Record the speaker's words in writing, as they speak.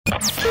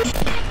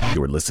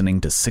You're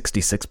listening to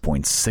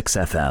 66.6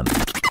 FM,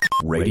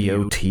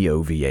 Radio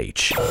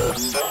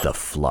TOVH, The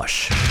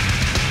Flush.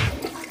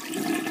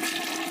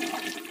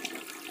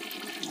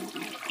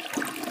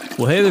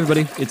 Well, hey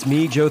everybody, it's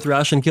me, Joe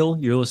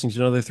Thrashenkill. You're listening to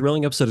another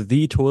thrilling episode of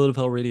the Toilet of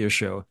Hell radio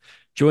show.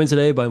 Joined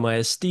today by my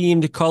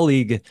esteemed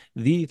colleague,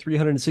 the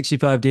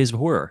 365 Days of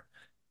Horror,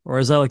 or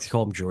as I like to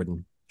call him,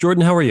 Jordan.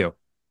 Jordan, how are you?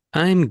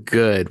 I'm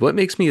good. What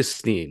makes me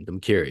esteemed? I'm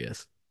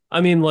curious.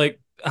 I mean,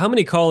 how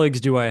many colleagues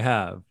do I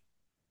have?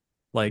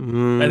 I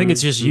think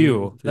it's just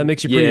you. That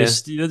makes you Yeah,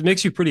 that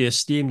makes you pretty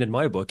esteemed in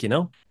my book, you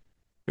know?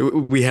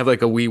 we have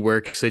like a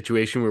WeWork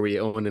situation where we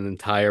own an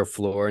entire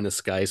floor in a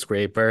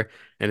skyscraper,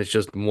 and it's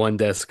just one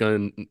desk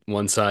on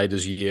one side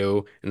is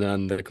you, and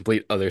on the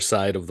complete other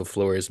side of the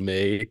floor is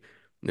me.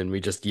 And we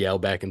just yell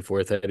back and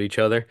forth at each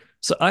other.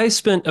 So I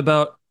spent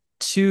about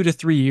 2 to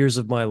 3 years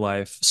of my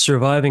life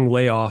surviving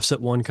layoffs at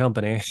one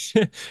company,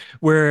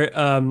 where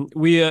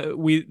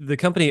the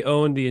company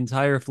owned the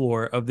entire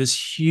floor of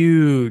this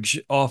huge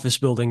office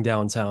building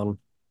downtown.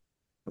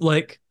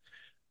 Like,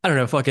 I don't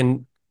know,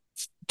 fucking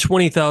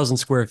 20,000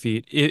 square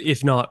feet,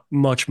 if not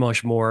much,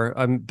 much more.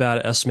 I'm bad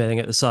at estimating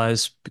at the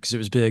size because it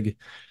was big.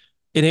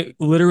 And it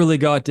literally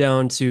got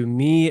down to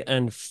me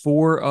and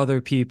four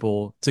other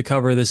people to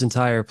cover this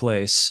entire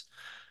place.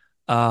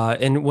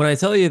 And when I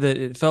tell you that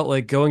it felt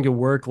like going to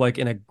work like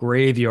in a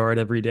graveyard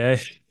every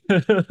day,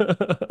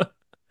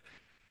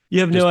 you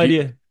have no Just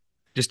you, idea.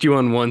 just you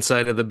on one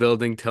side of the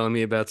building telling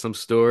me about some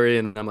story,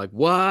 and I'm like,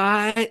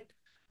 what?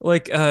 One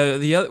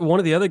of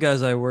the other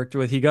guys I worked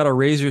with, he got a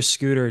Razor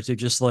scooter to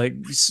just like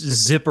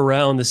zip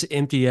around this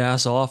empty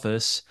ass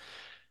office.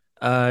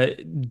 Uh,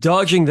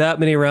 Dodging that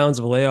many rounds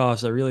of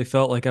layoffs, I really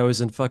felt like I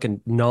was in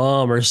fucking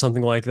Nam or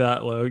something like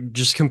that. Like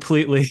just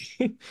completely,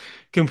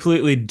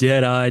 completely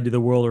dead-eyed to the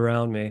world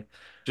around me.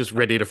 Just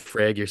ready to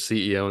frag your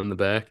CEO in the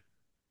back.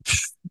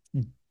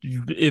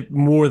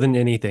 More than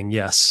anything,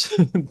 yes.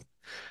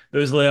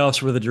 Those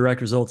layoffs were the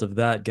direct result of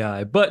that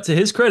guy. But to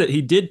his credit,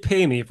 he did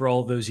pay me for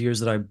all of those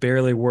years that I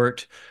barely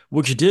worked,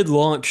 which did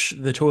launch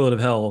the Toilet of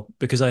Hell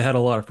because I had a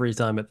lot of free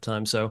time at the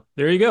time. So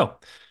there you go.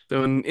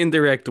 So in an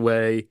indirect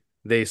way,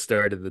 they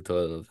started the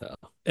toilet of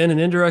hell. In an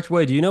indirect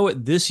way, do you know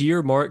what this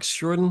year marks,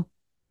 Jordan?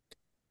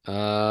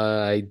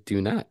 I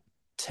do not.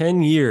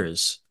 10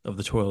 years of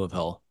the Toilet of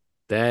Hell.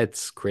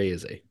 That's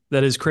crazy.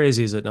 That is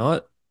crazy, is it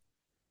not?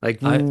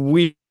 Like I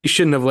we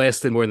shouldn't have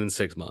lasted more than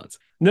 6 months.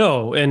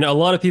 No, and a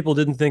lot of people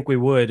didn't think we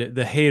would.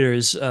 The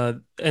haters,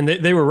 and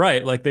they were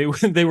right. Like they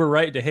they were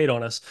right to hate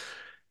on us.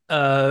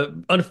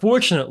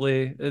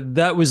 Unfortunately,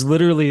 that was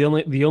literally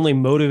the only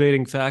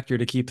motivating factor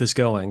to keep this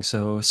going.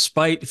 So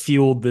spite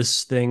fueled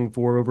this thing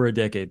for over a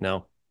decade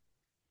now.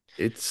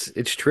 It's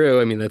true.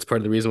 I mean, that's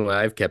part of the reason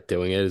why I've kept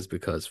doing it is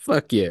because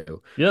fuck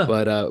you. Yeah.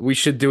 But we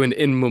should do an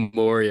in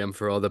memoriam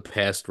for all the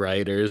past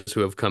writers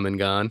who have come and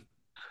gone.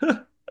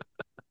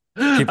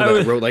 I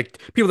would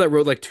People that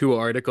wrote like two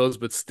articles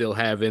but still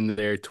have in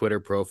their Twitter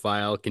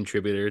profile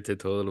contributor to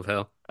Toilet of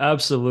Hell.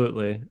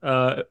 absolutely.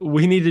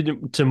 We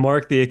needed to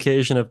mark the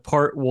occasion of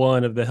part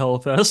one of the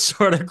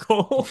Hellfest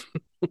article.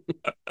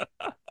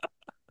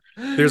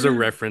 There's a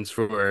reference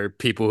for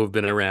people who've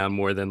been around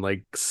more than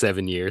like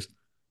 7 years.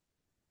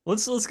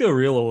 Let's go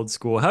real old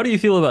school. How do you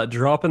feel about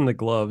dropping the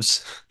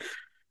gloves?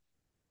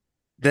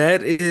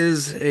 That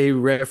is a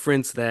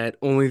reference that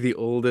only the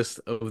oldest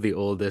of the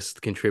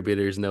oldest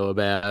contributors know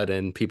about,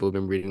 and people have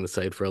been reading the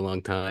site for a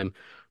long time.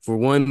 For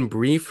one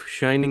brief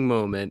shining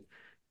moment,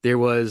 there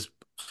was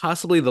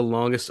possibly the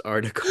longest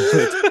article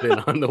that's been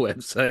on the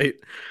website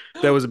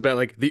that was about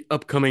like the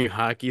upcoming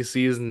hockey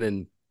season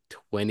in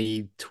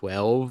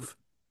 2012,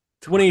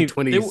 20 it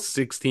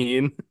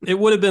 2016, it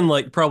would have been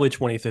like probably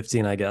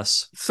 2015, I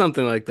guess.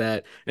 something like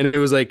that. And it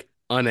was like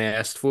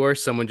unasked for.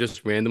 Someone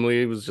just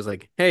randomly was just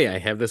like, "Hey, I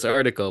have this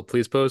article.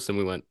 Please post." And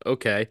we went,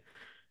 "Okay."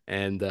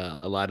 And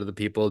a lot of the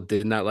people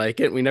did not like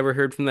it. We never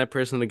heard from that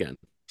person again.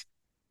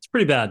 It's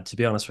pretty bad, to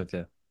be honest with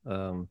you.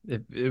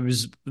 It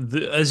was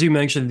as you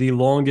mentioned, the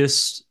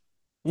longest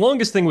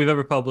thing we've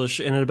ever published,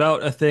 and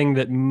about a thing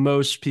that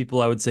most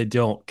people, I would say,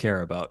 don't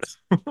care about.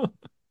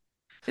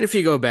 And if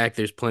you go back,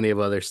 there's plenty of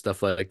other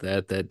stuff like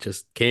that that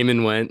just came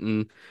and went,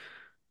 and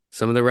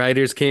some of the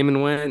writers came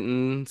and went,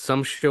 and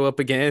some show up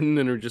again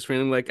and are just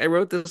randomly like, "I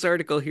wrote this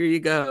article. Here you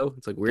go."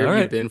 It's like, where All have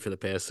you right, been for the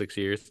past 6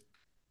 years?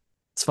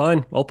 it's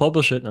fine. I'll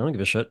publish it. I don't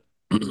give a shit.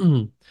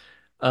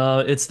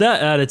 It's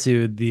that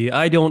attitude, the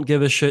I don't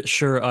give a shit,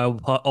 sure,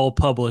 I'll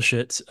publish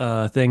it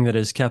thing that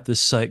has kept this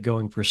site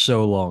going for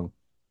so long.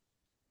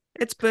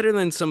 It's better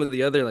than some of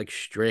the other like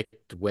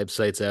strict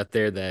websites out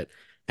there that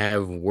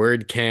have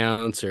word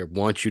counts or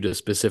want you to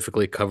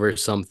specifically cover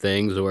some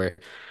things, or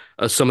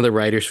some of the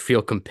writers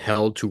feel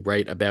compelled to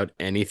write about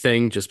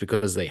anything just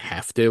because they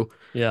have to.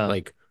 Yeah.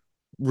 Like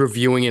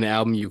reviewing an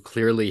album you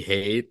clearly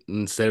hate,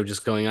 instead of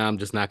just going, "Oh, I'm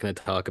just not going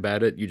to talk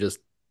about it," you just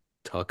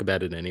talk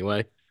about it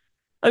anyway.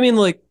 I mean,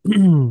 like,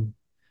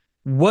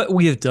 what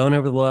we have done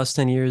over the last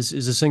 10 years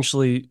is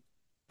essentially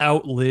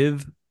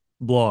outlive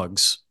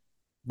blogs.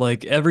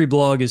 Like, every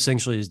blog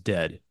essentially is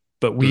dead,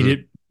 but we Mhm.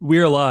 did.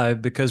 we're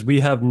alive because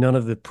we have none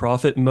of the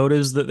profit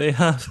motives that they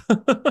have.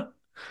 I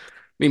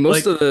mean,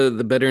 most Like, of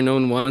the better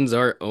known ones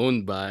are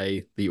owned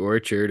by the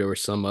Orchard or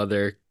some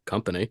other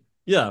company.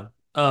 yeah.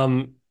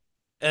 Um,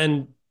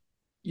 and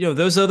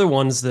those other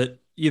ones that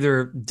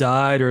either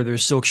died or they're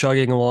still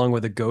chugging along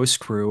with a ghost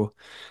crew,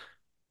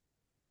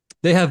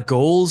 they have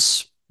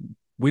goals.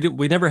 We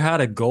never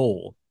had a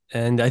goal.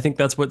 And I think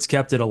that's what's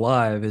kept it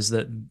alive is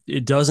that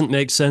it doesn't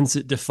make sense.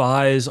 It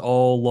defies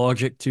all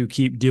logic to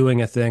keep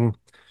doing a thing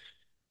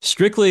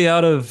strictly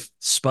out of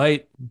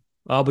spite,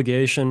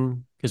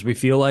 obligation, because we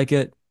feel like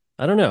it.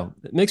 I don't know.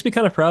 It makes me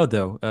kind of proud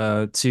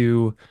though,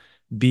 to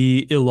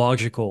be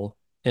illogical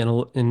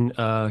in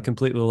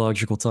completely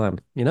illogical time,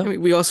 you I know?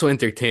 mean, we also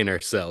entertain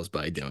ourselves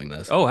by doing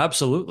this. Oh,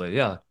 absolutely.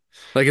 Yeah.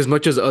 Like, as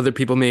much as other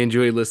people may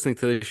enjoy listening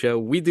to the show,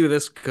 we do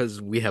this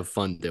because we have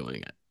fun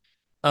doing it.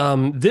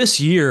 This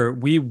year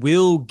we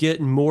will get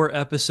more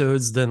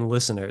episodes than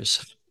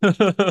listeners.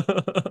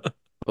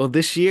 Well,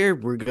 this year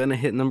we're gonna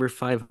hit number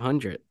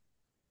 500.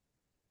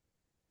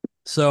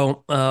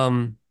 So,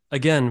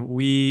 again,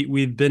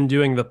 we've been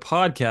doing the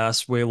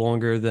podcast way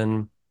longer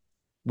than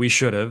we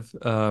should have.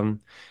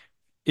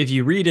 If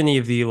you read any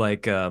of the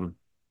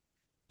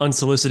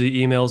unsolicited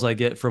emails I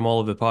get from all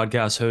of the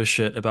podcast host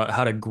shit about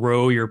how to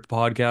grow your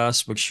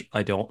podcast, which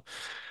I don't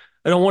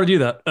want to do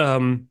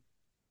that.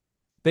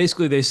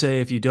 Basically they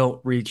say if you don't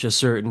reach a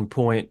certain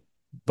point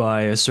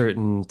by a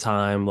certain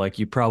time, like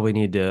you probably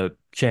need to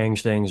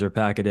change things or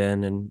pack it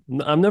in. And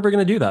I'm never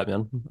going to do that,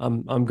 man.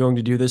 I'm going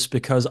to do this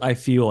because I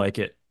feel like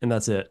it, and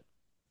that's it.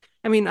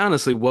 I mean,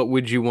 honestly, what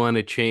would you want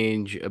to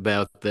change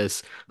about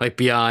this? Like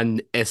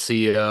beyond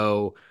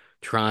SEO,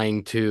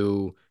 trying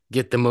to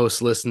get the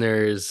most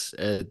listeners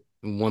at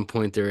one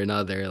point or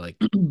another, like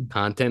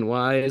content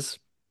wise?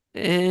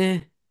 Eh,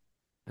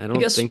 I I don't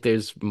guess think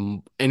there's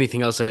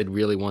anything else I'd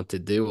really want to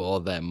do all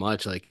that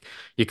much. Like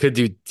you could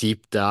do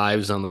deep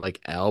dives on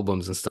like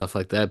albums and stuff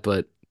like that,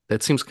 but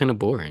that seems kind of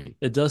boring.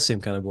 it does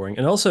seem kind of boring.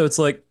 And also it's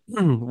like,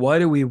 why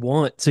do we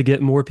want to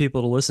get more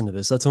people to listen to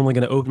this? That's only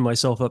going to open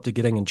myself up to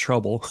getting in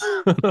trouble.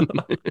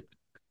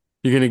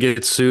 You're gonna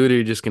get sued or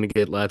you're just gonna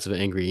get lots of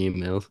angry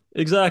emails.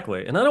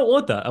 Exactly. And I don't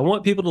want that. I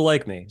want people to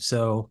like me.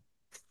 So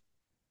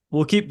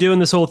we'll keep doing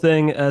this whole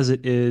thing as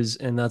it is,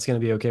 and that's going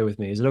to be okay with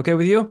me. Is it okay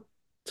with you?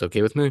 It's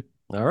okay with me.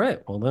 All right.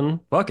 Well then,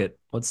 fuck it.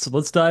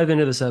 Let's dive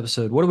into this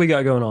episode. What do we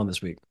got going on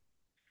this week?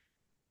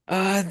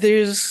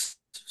 There's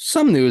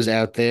some news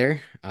out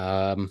there.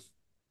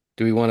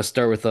 Do we want to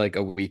start with like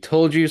a we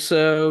told you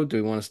so? Do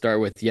we want to start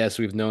with yes,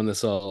 we've known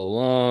this all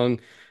along?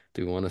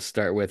 Do we want to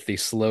start with the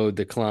slow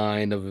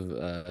decline of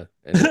an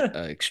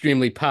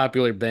extremely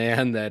popular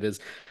band that is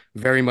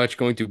very much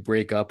going to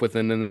break up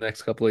within the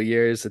next couple of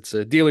years? It's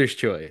a dealer's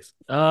choice.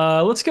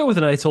 Let's go with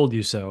an I told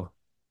you so.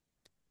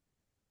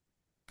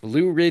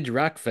 Blue Ridge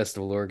Rock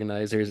Festival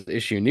organizers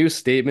issue new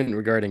statement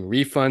regarding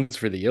refunds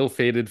for the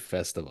ill-fated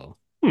festival.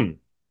 Hmm.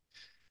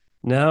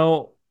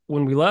 Now,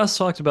 when we last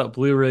talked about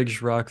Blue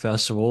Ridge Rock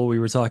Festival, we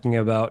were talking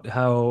about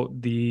how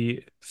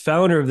the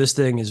founder of this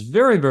thing is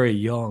very, very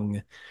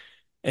young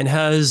and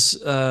has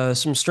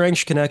some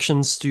strange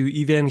connections to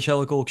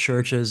evangelical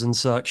churches and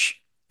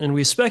such. And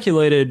we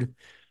speculated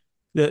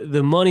that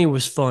the money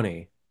was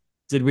funny.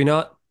 Did we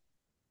not?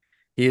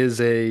 He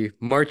is a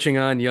marching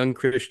on young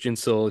Christian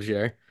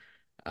soldier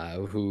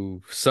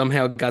who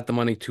somehow got the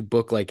money to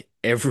book like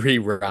every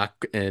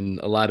rock and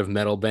a lot of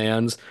metal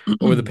bands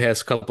over the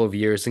past couple of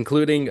years,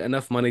 including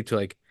enough money to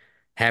like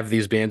have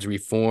these bands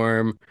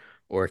reform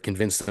or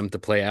convince them to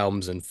play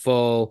albums in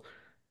full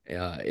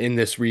in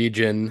this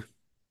region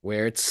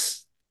where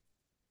it's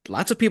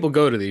lots of people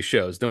go to these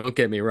shows. Don't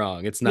get me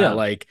wrong. It's not Yeah.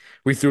 like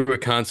we threw a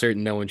concert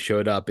and no one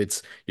showed up.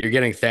 It's you're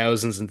getting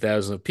thousands and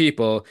thousands of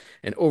people.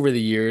 And over the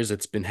years,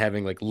 it's been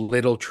having like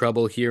little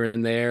trouble here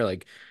and there.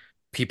 Like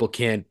people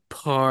can't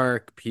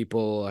park,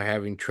 people are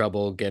having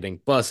trouble getting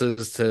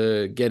buses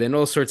to get in,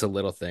 all sorts of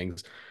little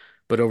things.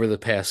 But over the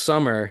past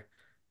summer,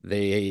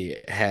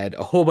 they had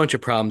a whole bunch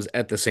of problems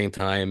at the same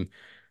time,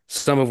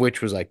 some of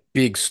which was like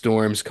big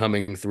storms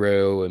coming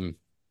through and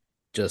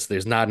just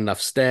there's not enough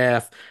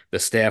staff. The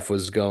staff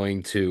was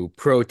going to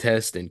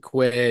protest and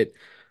quit.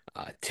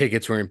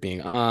 Tickets weren't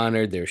being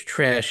honored. There's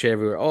trash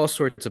everywhere, all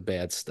sorts of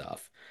bad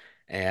stuff.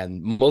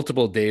 And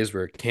multiple days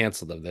were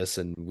canceled of this.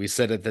 And we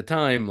said at the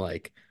time,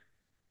 like,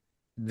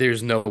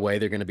 there's no way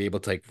they're going to be able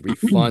to like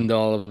refund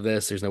all of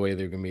this. There's no way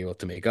they're going to be able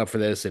to make up for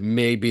this. It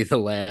may be the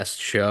last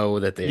show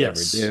that they ever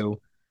Yes. do.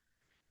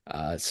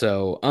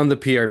 So on the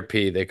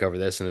PRP, they cover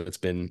this, and it's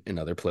been in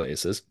other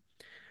places.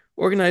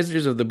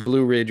 Organizers of the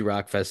Blue Ridge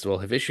Rock Festival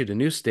have issued a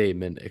new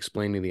statement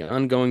explaining the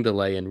ongoing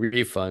delay in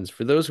refunds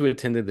for those who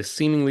attended the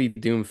seemingly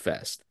doomed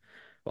fest.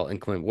 While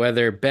inclement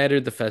weather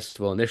battered the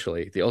festival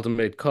initially, the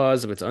ultimate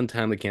cause of its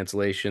untimely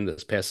cancellation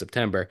this past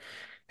September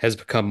has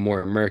become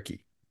more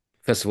murky.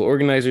 Festival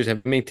organizers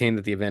have maintained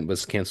that the event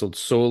was canceled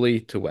solely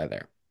to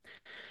weather.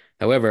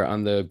 However,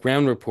 on the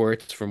ground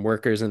reports from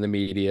workers and the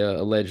media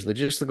allege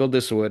logistical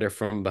disorder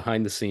from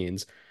behind the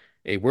scenes,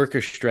 a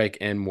worker strike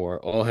and more,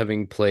 all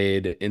having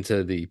played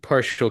into the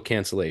partial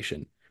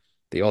cancellation.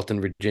 The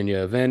Alton, Virginia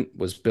event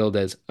was billed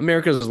as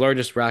America's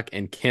largest rock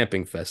and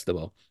camping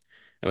festival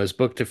and was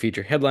booked to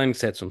feature headlining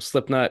sets from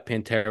Slipknot,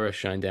 Pantera,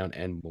 Shinedown,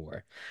 and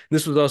more.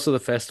 This was also the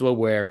festival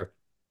where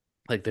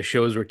like the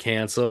shows were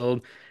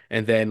canceled,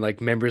 and then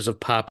like members of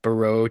Papa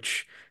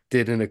Roach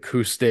did an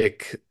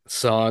acoustic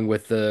song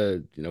with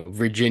the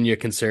Virginia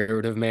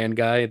conservative man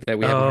guy that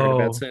we haven't heard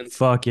about Oh, since.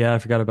 fuck yeah, I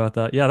forgot about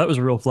that. Yeah, that was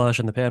a real flash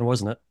in the pan,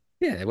 wasn't it?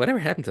 Yeah, whatever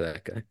happened to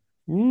that guy?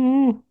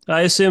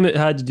 I assume it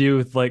had to do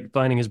with like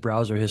finding his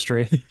browser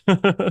history.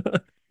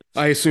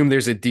 I assume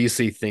there's a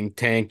DC think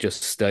tank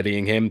just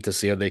studying him to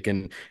see how they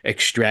can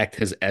extract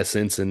his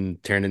essence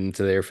and turn it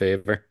into their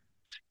favor.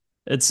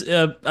 It's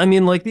I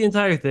mean like the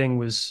entire thing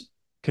was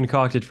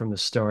concocted from the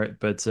start,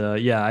 but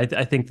yeah, I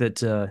think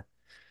that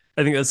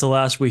I think that's the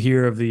last we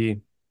hear of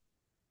the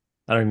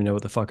I don't even know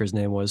what the fucker's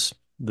name was.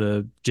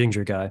 The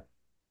ginger guy.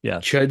 Yeah,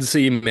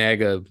 Chudsey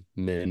MAGA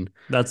men.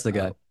 that's the Uh,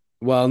 guy.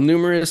 while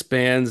numerous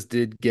bands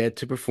did get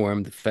to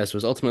perform, the fest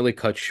was ultimately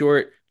cut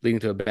short, leading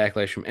to a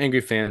backlash from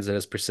angry fans that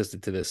has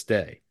persisted to this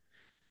day.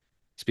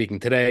 Speaking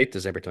today,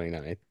 December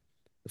 29th,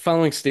 the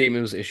following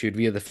statement was issued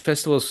via the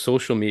festival's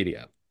social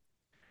media.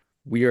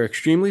 We are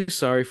extremely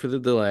sorry for the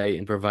delay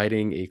in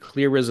providing a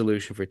clear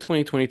resolution for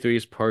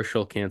 2023's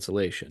partial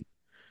cancellation.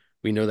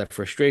 We know that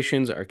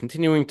frustrations are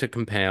continuing to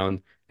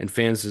compound and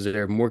fans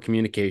deserve more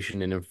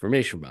communication and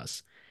information from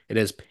us. It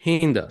has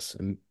pained us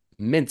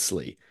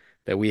immensely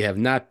that we have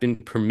not been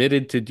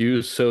permitted to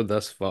do so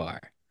thus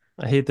far.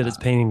 I hate that it's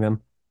Uh, painting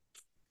them.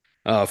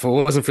 if it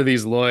wasn't for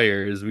these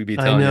lawyers, we'd be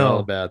I telling you all know.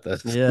 about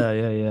this. Yeah,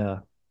 yeah, yeah.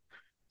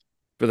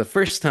 For the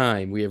first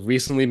time, we have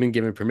recently been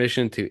given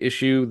permission to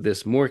issue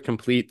this more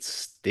complete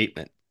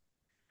statement.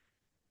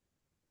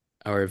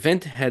 Our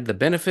event had the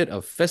benefit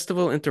of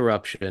festival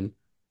interruption.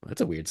 Well,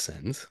 that's a weird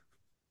sentence.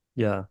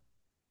 Yeah.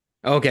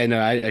 Okay,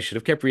 no, I should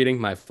have kept reading.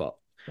 My fault.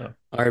 Oh.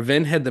 Our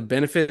event had the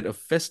benefit of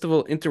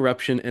festival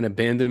interruption and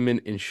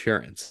abandonment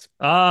insurance.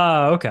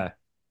 Ah, okay.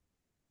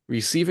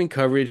 Receiving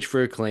coverage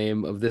for a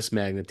claim of this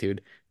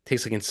magnitude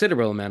takes a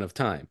considerable amount of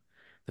time.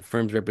 The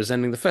firms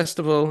representing the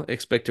festival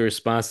expect a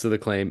response to the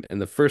claim in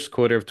the first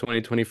quarter of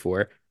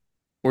 2024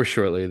 or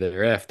shortly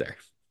thereafter.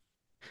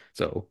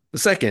 So, the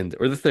second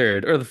or the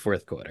third or the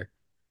fourth quarter.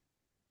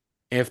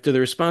 After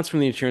the response from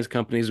the insurance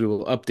companies, we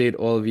will update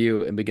all of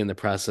you and begin the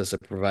process of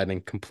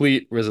providing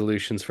complete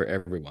resolutions for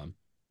everyone.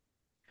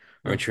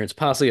 Our Oh. insurance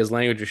policy has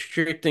language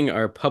restricting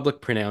our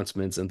public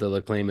pronouncements until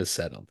the claim is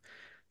settled.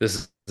 This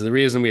is the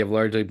reason we have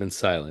largely been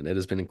silent. It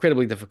has been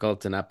incredibly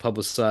difficult to not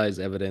publicize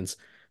evidence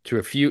to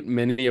refute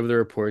many of the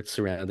reports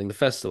surrounding the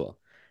festival.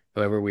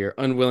 However, we are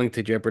unwilling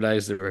to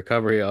jeopardize the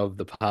recovery of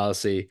the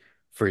policy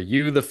for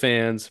you, the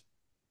fans,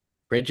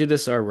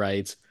 prejudice our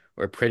rights,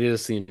 or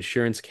prejudice the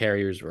insurance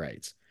carrier's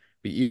rights.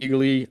 We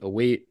eagerly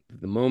await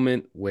the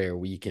moment where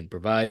we can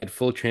provide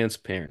full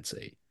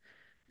transparency.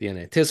 The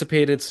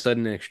unanticipated,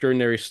 sudden, and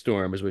extraordinary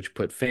storms, which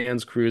put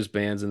fans, crews,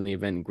 bands, and the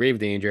event in grave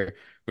danger,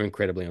 were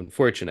incredibly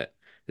unfortunate.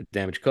 The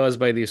damage caused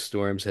by these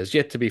storms has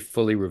yet to be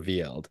fully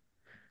revealed.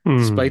 Hmm.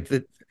 Despite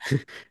the,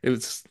 it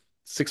was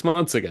 6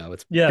 months ago.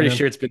 It's Yeah, pretty man.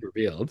 sure it's been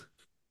revealed.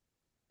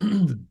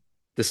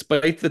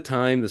 Despite the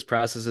time this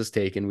process has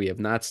taken, we have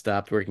not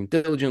stopped working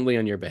diligently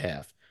on your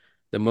behalf.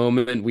 The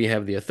moment we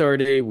have the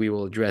authority, we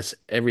will address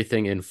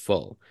everything in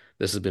full.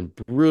 This has been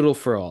brutal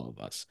for all of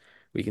us.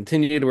 We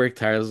continue to work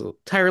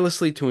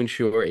tirelessly to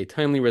ensure a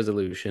timely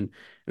resolution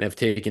and have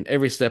taken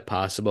every step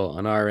possible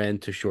on our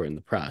end to shorten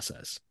the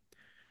process.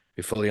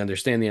 We fully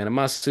understand the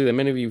animosity that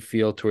many of you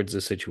feel towards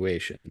the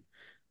situation.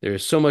 There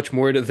is so much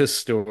more to this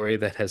story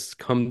that has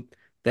come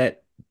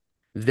that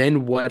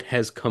than what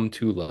has come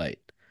to light.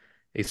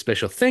 A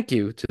special thank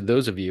you to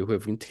those of you who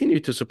have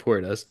continued to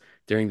support us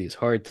during these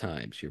hard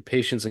times. Your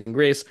patience and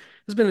grace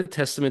has been a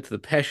testament to the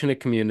passionate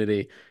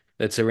community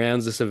that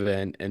surrounds this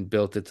event and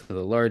built it to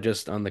the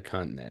largest on the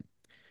continent.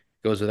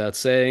 It goes without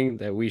saying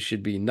that we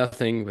should be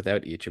nothing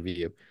without each of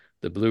you,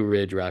 the Blue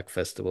Ridge Rock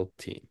Festival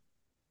team.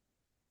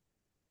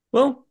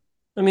 Well,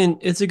 I mean,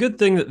 it's a good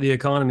thing that the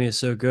economy is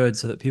so good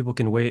so that people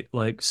can wait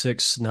like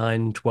 6,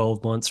 9,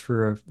 12 months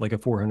for like a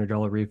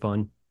 $400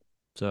 refund.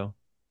 So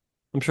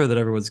I'm sure that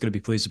everyone's going to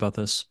be pleased about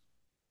this.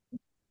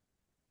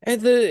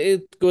 And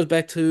it goes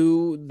back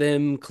to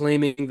them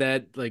claiming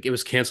that like it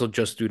was canceled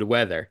just due to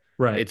weather.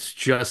 Right. It's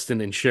just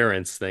an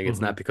insurance thing. It's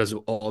Hmm. not because of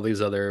all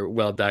these other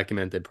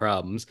well-documented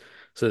problems.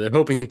 So they're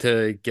hoping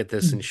to get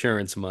this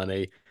insurance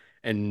money,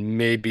 and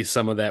maybe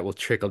some of that will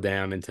trickle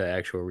down into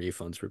actual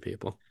refunds for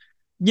people.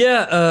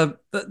 Yeah,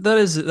 that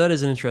is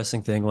an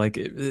interesting thing. Like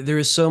there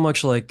is so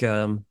much like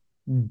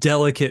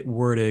delicate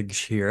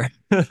wordage here.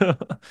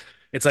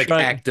 It's like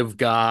Try, act of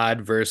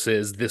God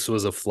versus this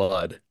was a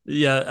flood.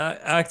 yeah,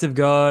 act of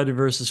God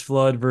versus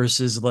flood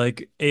versus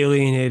like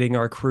alienating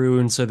our crew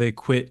and so they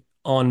quit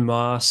en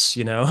masse,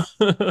 you know.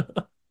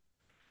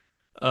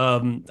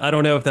 I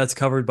don't know if that's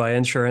covered by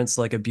insurance,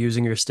 like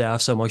abusing your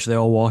staff so much they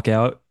all walk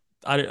out.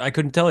 I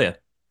couldn't tell you.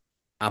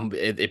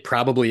 It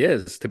probably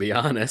is, to be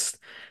honest.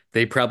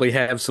 They probably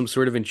have some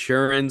sort of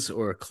insurance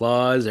or a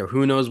clause or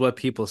who knows what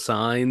people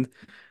signed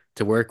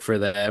to work for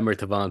them or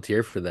to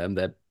volunteer for them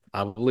that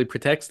probably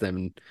protects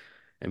them.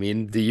 I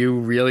mean, do you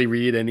really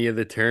read any of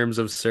the terms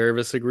of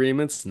service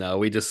agreements? No,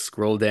 we just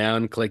scroll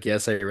down, click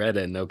yes, I read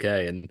it, and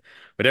okay, and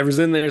whatever's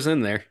in there is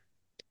in there.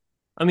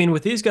 I mean,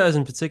 with these guys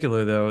in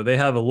particular, though, they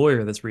have a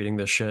lawyer that's reading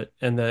this shit,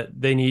 and that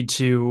they need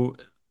to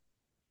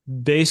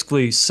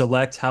basically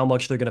select how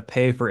much they're going to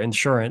pay for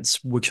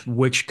insurance,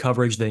 which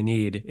coverage they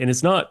need, and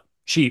it's not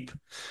cheap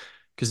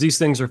because these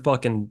things are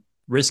fucking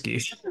risky.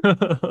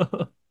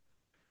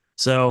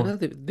 So, Well,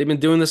 they've been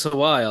doing this a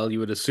while. You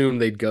would assume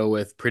they'd go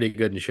with pretty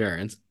good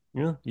insurance.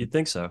 yeah, you'd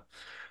think so.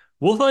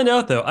 We'll find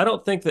out, though. I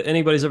don't think that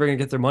anybody's ever going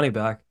to get their money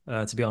back,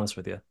 to be honest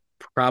with you.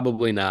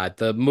 Probably not.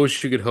 The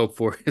most you could hope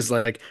for is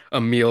like a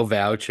meal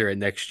voucher at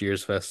next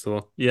year's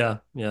festival. Yeah,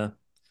 yeah.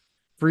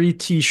 Free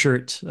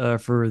T-shirt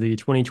for the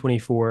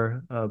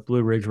 2024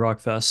 Blue Ridge Rock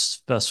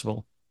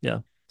Festival. Yeah,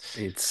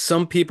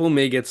 Some people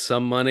may get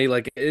some money.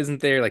 Like,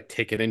 isn't there like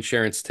ticket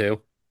insurance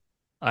too?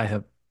 I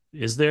have.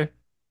 Is there?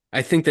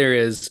 I think there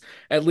is,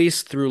 at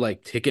least through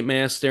like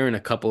Ticketmaster and a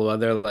couple of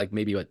other, like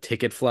maybe what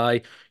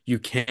Ticketfly, you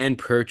can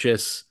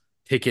purchase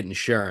ticket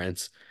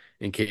insurance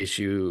in case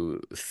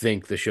you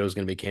think the show's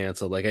going to be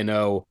canceled. Like I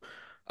know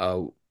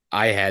uh,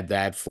 I had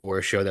that for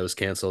a show that was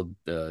canceled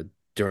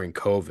during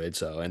COVID,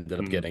 so I ended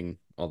up Hmm. getting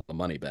all the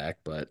money back.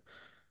 But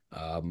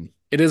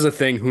it is a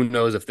thing. Who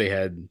knows if they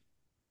had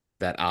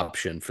that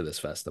option for this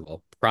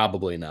festival?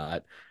 Probably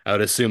not. I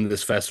would assume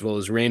this festival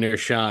is rain or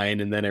shine,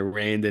 and then it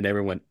rained and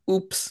everyone went,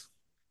 oops.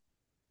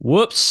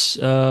 Whoops.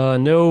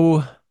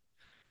 No,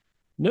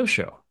 no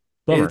show.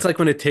 It's Bummer. like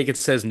when a ticket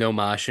says no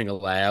moshing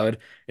allowed,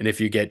 and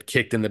if you get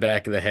kicked in the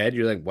back of the head,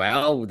 you're like,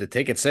 well, the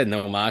ticket said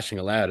no moshing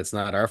allowed. It's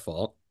not our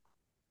fault.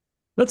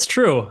 That's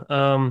true.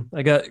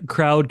 I got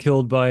crowd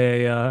killed by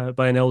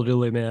an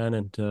elderly man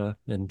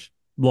and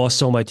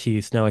lost all my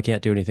teeth. Now I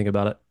can't do anything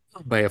about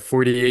By a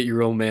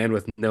 48-year-old man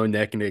with no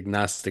neck and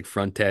agnostic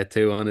front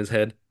tattoo on his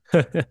head.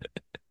 it.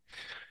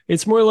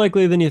 It's more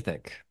likely than you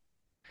think.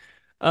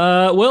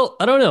 Well,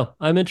 I don't know.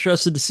 I'm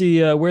interested to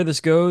see where this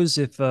goes.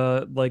 If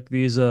like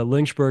these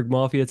Lynchburg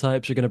mafia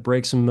types are going to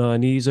break some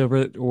knees over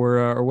it,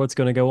 or what's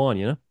going to go on.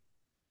 You know?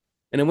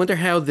 And I wonder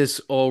how this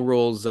all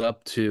rolls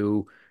up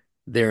to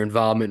their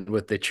involvement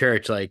with the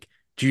church. Like,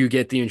 do you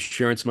get the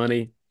insurance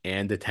money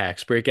and the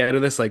tax break out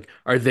of this? Like,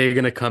 are they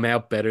going to come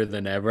out better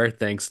than ever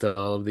thanks to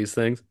all of these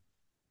things?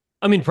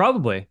 I mean,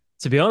 probably.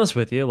 To be honest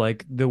with you,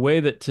 like the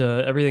way that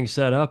everything's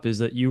set up is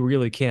that you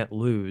really can't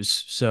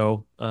lose.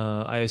 So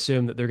I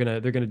assume that they're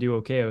gonna do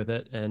okay with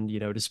it. And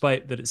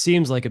despite that, it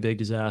seems like a big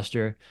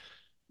disaster.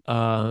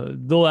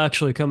 They'll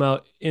actually come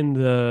out in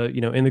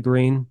the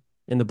green,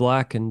 in the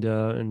black, and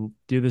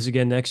do this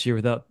again next year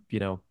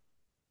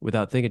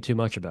without thinking too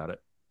much about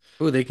it.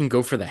 Oh, they can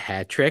go for the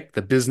hat trick,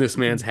 the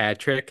businessman's hat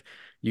trick.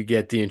 You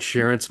get the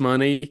insurance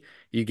money,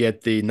 you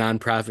get the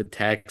nonprofit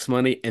tax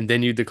money, and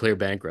then you declare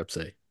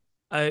bankruptcy.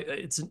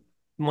 It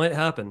might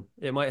happen.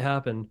 It might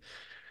happen.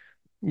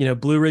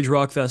 Blue Ridge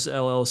Rockfest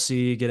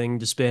LLC getting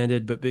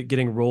disbanded, but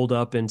getting rolled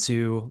up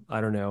into, I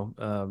don't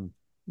know,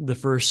 the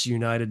First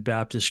United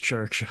Baptist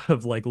Church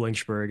of like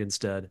Lynchburg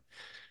instead.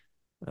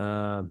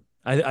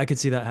 I could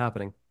see that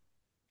happening.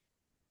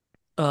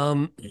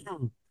 Um,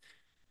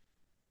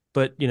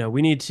 but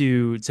we need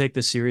to take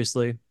this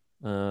seriously,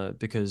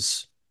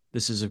 because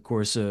this is, of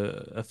course,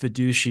 a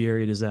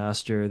fiduciary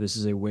disaster. This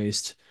is a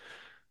waste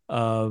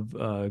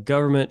of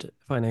government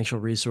financial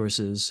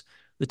resources,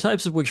 the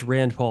types of which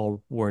Rand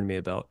Paul warned me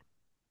about.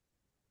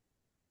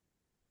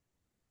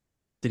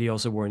 Did he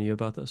also warn you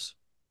about this?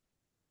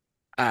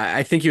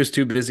 I think he was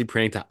too busy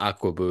praying to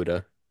Aqua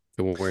Buddha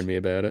to warn me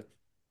about it.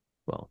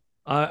 Well,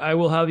 I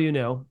will have you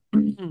know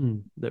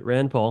that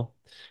Rand Paul,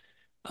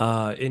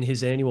 in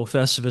his annual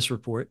Festivus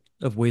report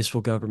of wasteful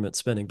government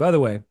spending. By the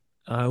way,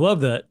 I love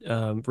that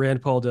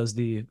Rand Paul does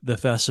the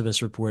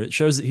Festivus report. It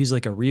shows that he's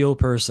like a real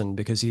person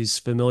because he's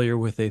familiar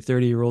with a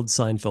 30-year-old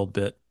Seinfeld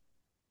bit.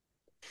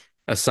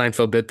 A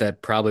Seinfeld bit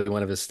that probably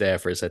one of his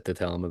staffers had to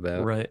tell him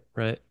about. Right,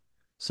 right.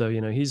 So,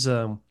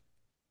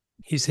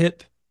 he's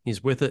hip,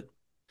 he's with it,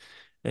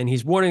 and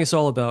he's warning us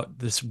all about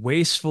this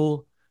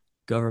wasteful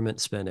government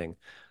spending.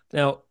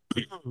 Now,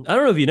 I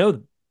don't know if you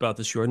know about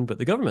this, Jordan, but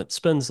the government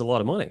spends a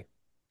lot of money,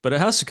 but it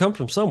has to come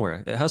from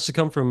somewhere. It has to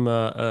come from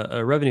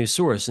a revenue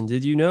source. And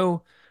did you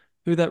know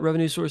who that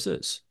revenue source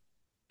is?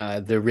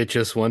 The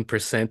richest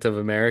 1% of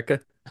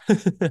America.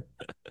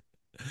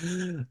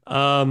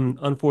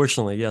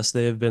 Unfortunately, yes,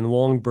 they have been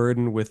long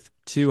burdened with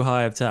too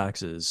high of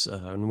taxes,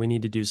 and we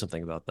need to do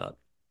something about that.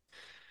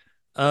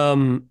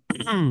 Um,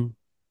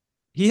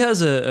 he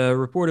has a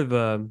report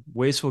of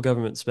wasteful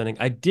government spending.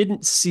 I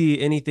didn't see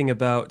anything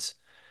about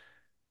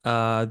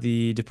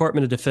the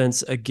Department of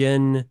Defense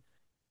again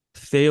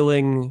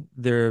failing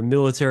their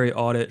military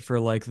audit for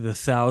like the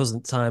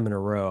thousandth time in a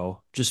row,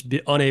 just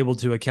be unable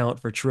to account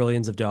for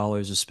trillions of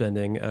dollars of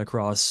spending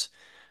across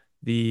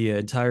the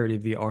entirety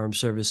of the armed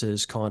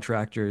services,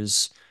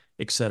 contractors,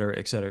 et cetera,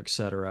 et cetera, et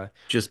cetera.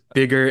 Just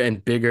bigger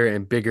and bigger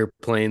and bigger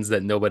planes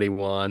that nobody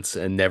wants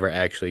and never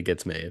actually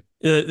gets made.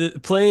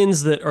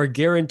 Planes that are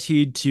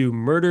guaranteed to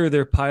murder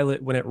their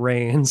pilot when it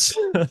rains.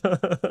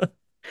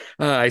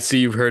 I see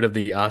you've heard of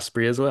the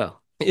Osprey as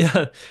well.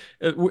 Yeah,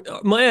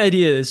 my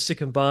idea is to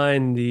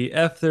combine the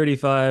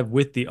F-35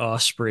 with the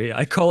Osprey.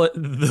 I call it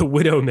the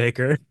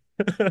Widowmaker.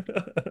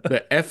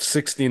 The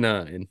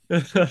F-69.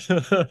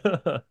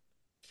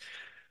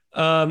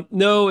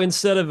 No,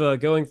 instead of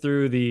going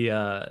through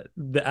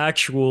the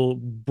actual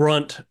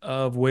brunt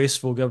of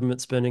wasteful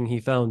government spending, he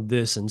found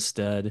this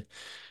instead.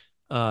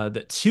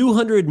 That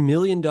 $200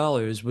 million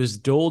was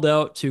doled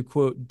out to,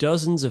 quote,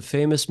 dozens of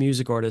famous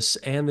music artists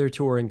and their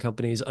touring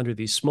companies under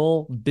the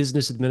Small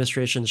Business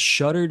Administration's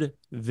Shuttered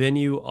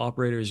Venue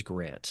Operators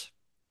Grant.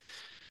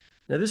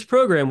 Now, this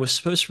program was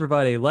supposed to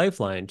provide a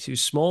lifeline to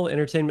small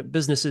entertainment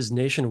businesses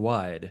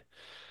nationwide,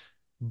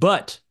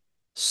 but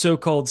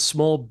so-called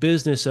small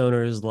business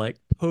owners like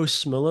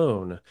Post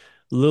Malone,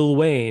 Lil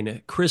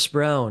Wayne, Chris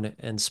Brown,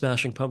 and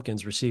Smashing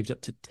Pumpkins received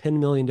up to $10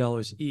 million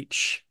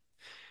each.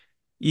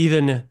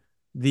 Even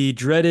the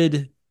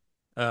dreaded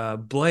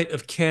Blight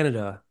of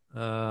Canada,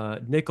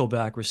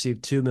 Nickelback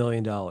received $2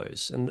 million.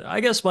 And I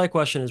guess my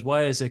question is,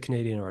 why is a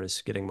Canadian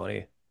artist getting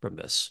money from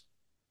this?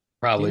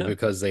 Do you Probably know?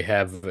 because they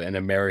have an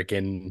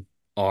American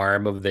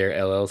arm of their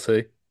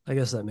LLC. I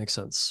guess that makes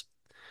sense.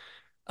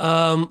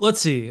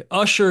 Let's see.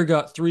 Usher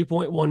got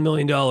 $3.1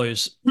 million.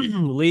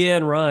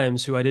 LeAnn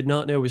Rimes, who I did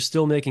not know was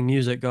still making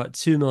music, got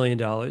 $2 million.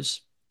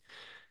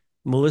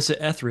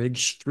 Melissa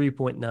Etheridge,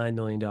 $3.9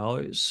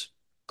 million.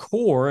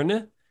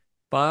 Korn,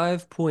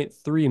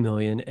 $5.3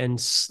 million. And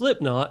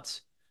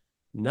Slipknot,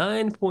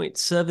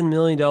 $9.7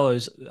 million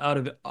out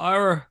of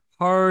our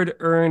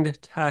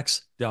hard-earned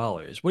tax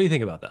dollars. What do you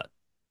think about that?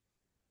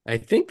 I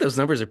think those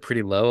numbers are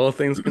pretty low, all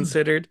things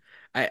considered.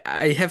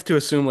 I have to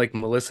assume like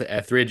Melissa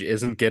Etheridge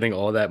isn't getting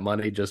all that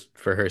money just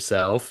for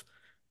herself.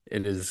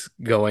 It is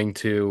going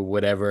to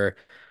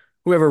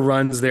whoever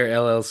runs their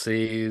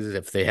LLCs,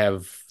 if they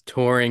have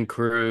touring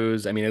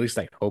crews. I mean, at least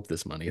I hope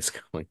this money is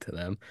going to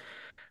them.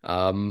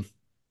 Um,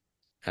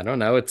 I don't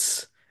know.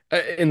 It's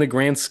in the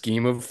grand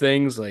scheme of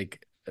things,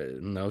 like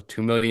no,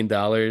 $2 million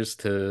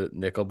to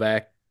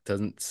Nickelback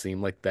doesn't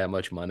seem like that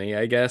much money,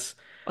 I guess.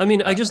 I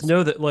mean, I Uh, just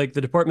know that like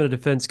the Department of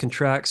Defense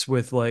contracts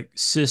with like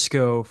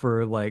Cisco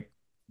for like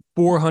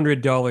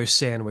 $400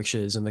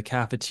 sandwiches in the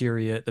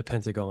cafeteria at the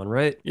Pentagon,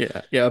 right?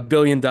 yeah, yeah, $1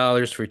 billion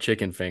for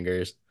chicken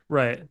fingers.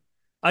 Right.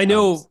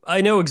 Um,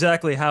 I know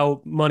exactly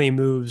how money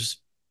moves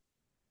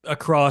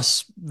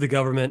across the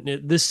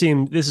government. This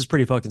is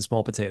pretty fucking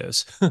small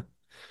potatoes.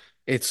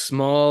 it's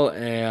small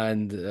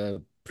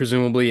and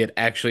presumably it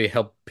actually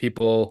helped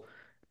people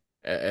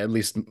at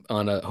least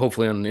on a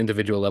hopefully on an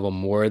individual level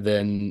more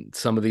than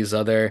some of these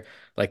other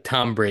like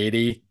Tom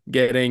Brady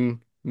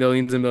getting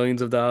millions and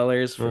millions of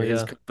dollars Oh for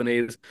his yeah.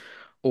 companies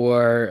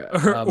or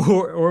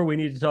Or we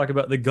need to talk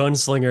about the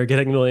gunslinger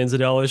getting millions of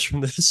dollars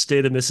from the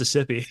state of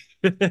Mississippi.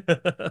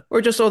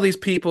 or just all these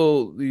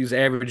people, these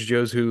average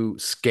Joes who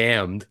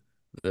scammed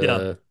Yeah.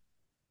 the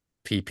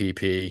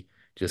PPP,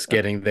 just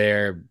getting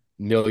their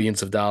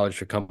millions of dollars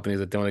for companies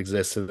that don't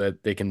exist so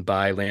that they can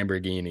buy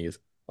Lamborghinis.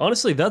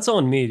 Honestly, that's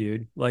on me,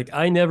 dude. Like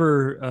I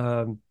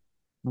never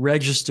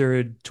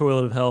registered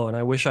Toilet of Hell and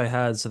I wish I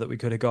had so that we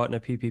could have gotten a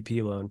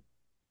PPP loan.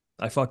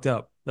 I fucked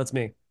up. That's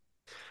me.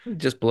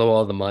 Just blow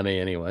all the money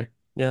anyway.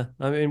 Yeah.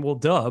 I mean, well,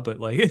 duh, but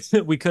like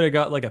we could have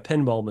got like a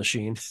pinball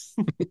machine.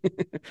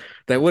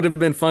 That would have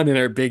been fun in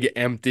our big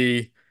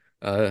empty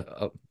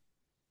uh,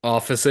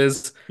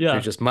 offices. There's Yeah.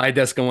 just my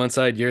desk on one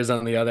side, yours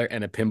on the other,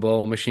 and a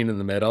pinball machine in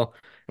the middle,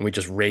 and we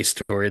just race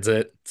towards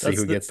it, see That's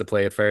who the gets to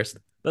play it first.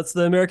 that's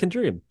the American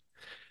dream.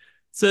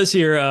 It says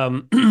here,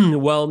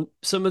 while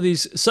some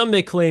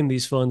may claim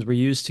these funds were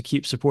used to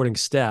keep supporting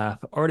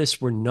staff,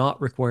 artists were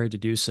not required to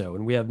do so,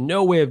 and we have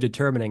no way of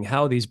determining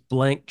how these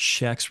blank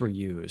checks were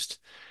used.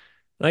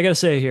 And I gotta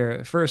say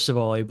here, first of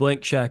all, a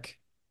blank check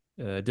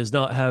does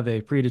not have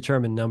a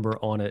predetermined number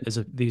on it, as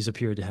these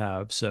appear to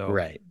have. So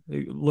Right.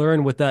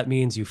 learn what that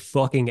means, you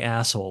fucking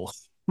asshole.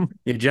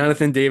 Yeah,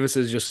 Jonathan Davis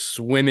is just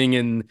swimming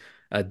in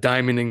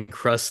diamond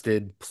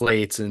encrusted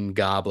plates and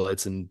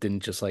goblets and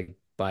didn't just like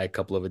buy a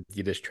couple of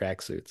Adidas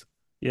tracksuits.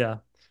 Yeah.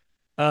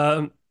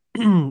 Um,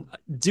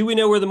 do we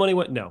know where the money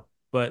went? No,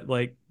 but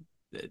like,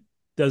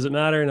 does it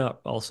matter? Not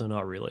also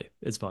not really.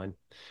 It's fine.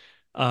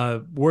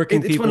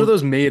 Working It's one of people,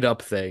 those made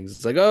up things.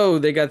 It's like, oh,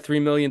 they got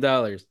 $3 million.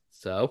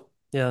 So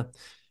yeah,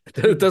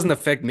 it doesn't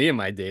affect me in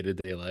my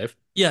day-to-day life.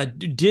 yeah.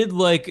 Did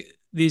like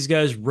these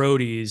guys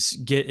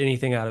roadies get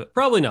anything out of it?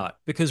 Probably not,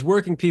 because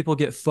working people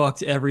get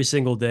fucked every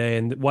single day,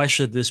 and why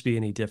should this be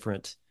any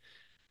different?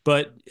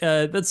 But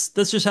that's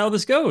just how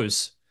this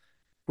goes.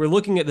 We're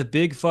looking at the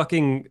big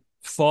fucking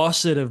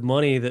faucet of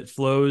money that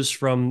flows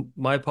from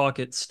my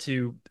pockets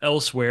to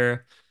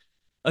elsewhere.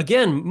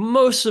 Again,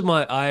 most of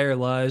my ire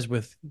lies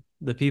with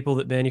the people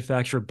that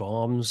manufacture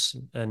bombs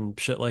and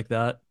shit like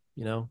that.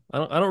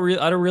 I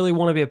don't really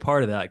want to be a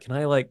part of that. Can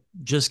I like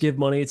just give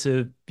money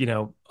to,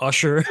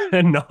 Usher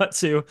and not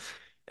to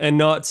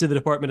the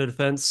Department of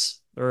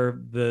Defense or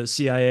the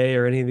CIA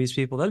or any of these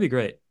people? That'd be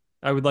great.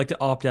 I would like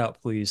to opt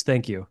out, please.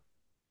 Thank you.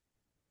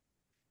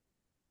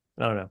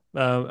 I don't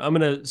know. I'm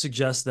gonna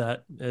suggest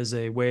that as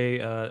a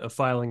way of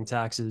filing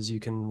taxes. You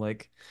can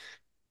like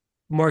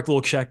mark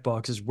little check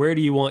boxes. Where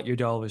do you want your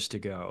dollars to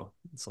go?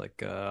 It's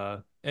like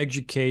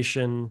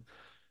education,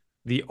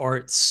 the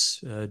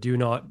arts. Do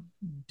not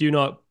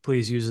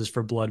please use this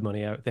for blood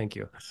money. Thank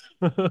you.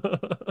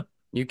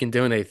 You can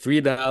donate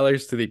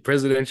 $3 to the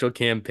presidential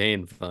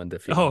campaign fund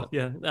if you Oh want.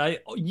 yeah,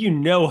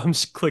 I'm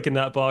clicking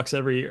that box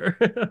every year.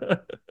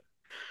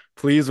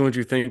 Please, won't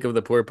you think of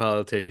the poor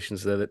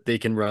politicians so that they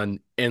can run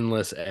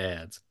endless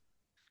ads?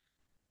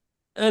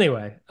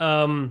 Anyway,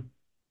 I don't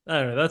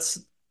know.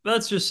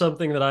 That's just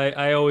something that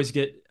I always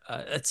get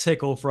a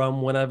tickle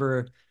from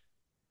whenever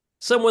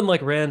someone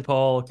like Rand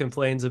Paul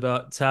complains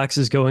about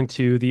taxes going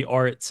to the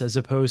arts as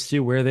opposed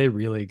to where they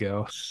really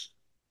go.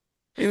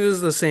 And this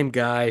is the same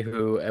guy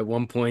who at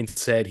one point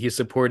said he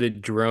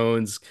supported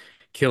drones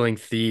killing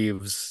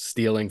thieves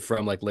stealing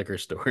from like liquor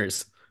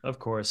stores. Of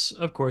course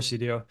you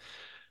do.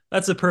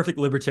 That's a perfect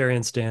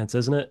libertarian stance,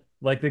 isn't it?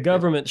 Like the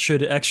government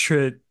should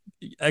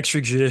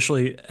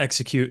extrajudicially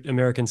execute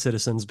American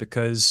citizens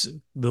because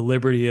the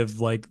liberty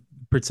of like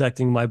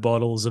protecting my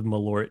bottles of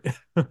Malort.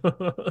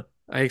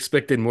 I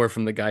expected more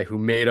from the guy who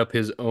made up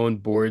his own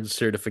board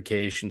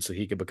certification so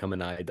he could become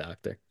an eye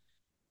doctor.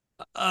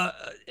 uh,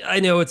 I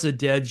know it's a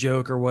dead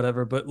joke or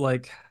whatever, but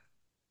like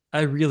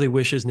I really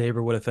wish his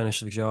neighbor would have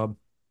finished the job.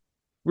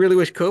 Really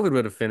wish COVID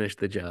would have finished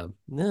the job.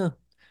 Yeah.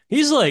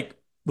 He's like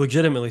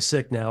legitimately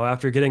sick now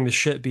after getting the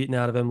shit beaten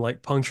out of him,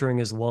 like puncturing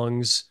his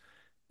lungs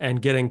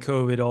and getting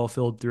COVID all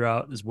filled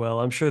throughout as well.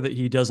 I'm sure that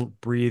he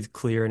doesn't breathe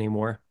clear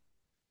anymore.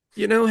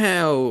 You know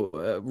how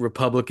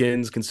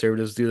Republicans,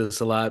 conservatives do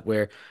this a lot,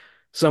 where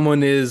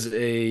someone is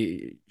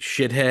a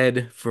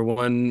shithead for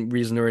one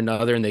reason or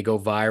another, and they go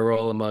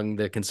viral among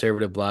the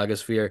conservative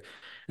blogosphere,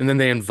 and then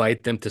they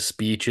invite them to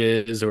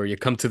speeches, or you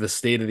come to the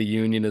State of the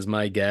Union as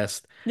my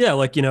guest. Yeah,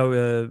 like,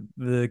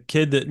 the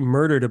kid that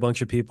murdered a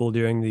bunch of people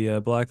during the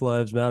Black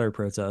Lives Matter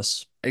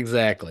protests.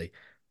 Exactly.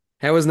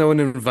 How has no one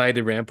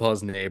invited Rand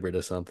Paul's neighbor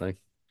to something?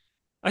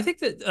 I think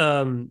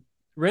that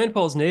Rand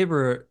Paul's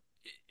neighbor,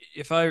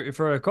 if I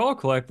recall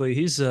correctly,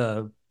 he's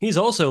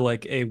also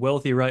like a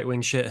wealthy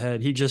right-wing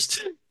shithead. He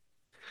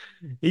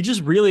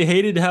just really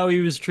hated how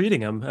he was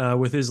treating him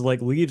with his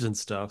like leaves and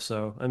stuff.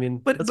 So, I mean,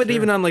 But that's but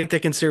even fair. on like the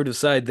conservative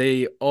side,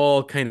 they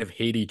all kind of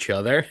hate each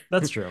other.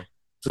 That's true.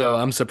 So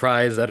I'm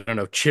surprised, I don't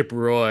know, Chip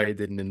Roy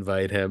didn't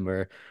invite him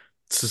or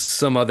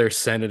some other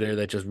senator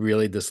that just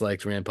really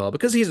dislikes Rand Paul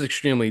because he's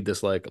extremely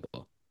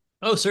dislikable.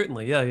 Oh,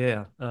 certainly. Yeah,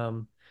 yeah, yeah.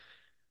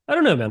 I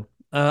don't know, man.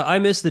 I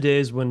miss the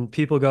days when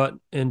people got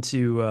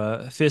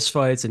into fist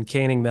fights and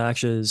caning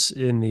matches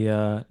in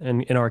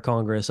our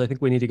Congress. I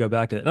think we need to go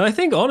back to that. And I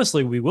think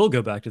honestly we will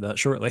go back to that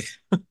shortly.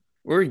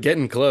 We're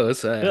getting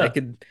close. I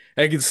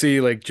Yeah. could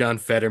see like John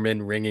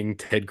Fetterman wringing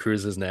Ted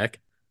Cruz's neck.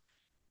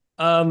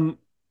 Um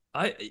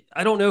I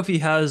don't know if he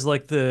has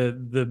like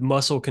the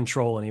muscle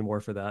control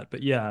anymore for that,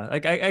 but yeah,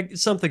 like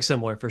something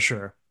similar for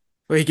sure.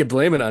 Well, he could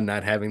blame it on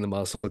not having the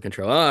muscle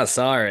control. Oh,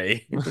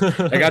 sorry.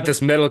 I got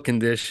this mental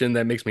condition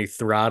that makes me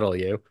throttle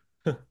you.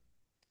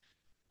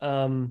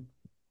 Um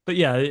but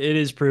yeah, it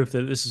is proof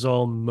that this is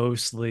all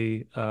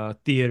mostly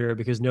theater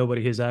because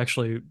nobody has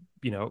actually,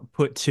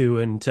 put two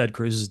in Ted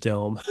Cruz's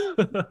dome.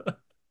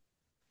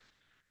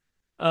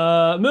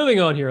 Moving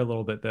on here a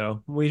little bit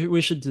though.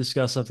 We should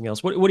discuss something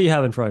else. What do you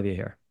have in front of you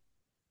here?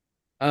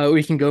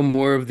 We can go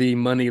more of the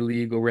money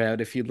legal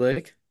route if you'd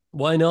like.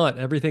 Why not?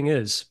 Everything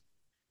is.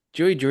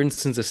 Joey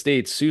Jordison's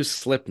estate sues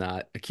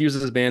Slipknot,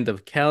 accuses his band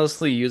of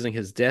callously using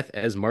his death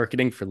as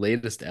marketing for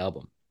latest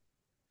album.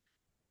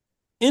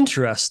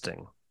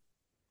 Interesting.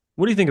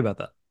 What do you think about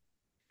that?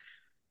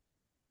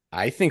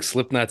 I think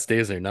Slipknot's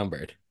days are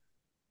numbered.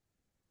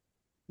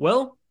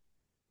 Well,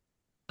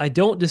 I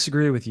don't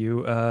disagree with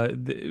you.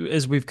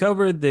 As we've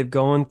covered, they've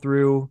gone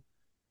through,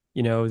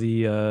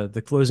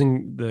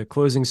 the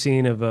closing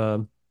scene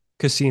of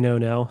Casino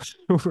now.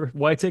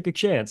 Why take a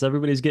chance?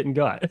 Everybody's getting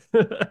got.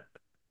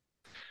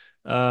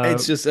 uh,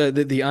 It's just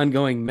the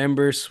ongoing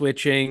member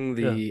switching,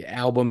 yeah. the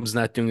albums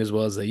not doing as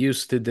well as they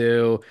used to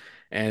do,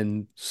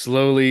 and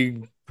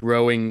slowly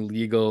growing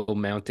legal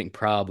mounting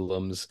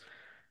problems.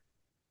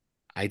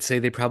 I'd say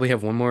they probably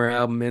have one more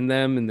album in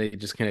them and they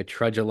just kind of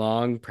trudge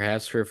along,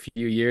 perhaps for a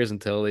few years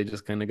until they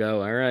just kind of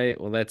go, all right,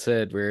 well, that's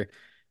it. We're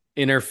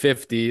in our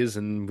 50s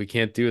and we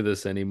can't do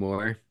this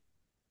anymore.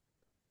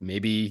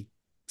 Maybe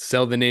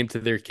sell the name to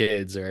their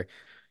kids, or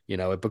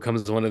it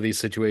becomes one of these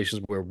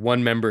situations where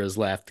one member is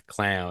left,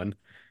 Clown,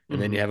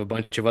 and then you Mhm. have a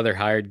bunch of other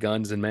hired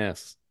guns and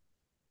masks.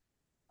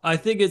 I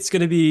think it's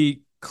going to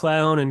be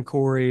Clown and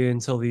Corey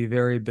until the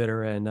very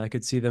bitter end. I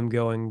could see them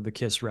going the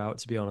Kiss route,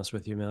 to be honest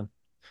with you, man.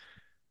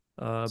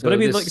 But I So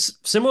mean, like this,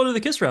 similar to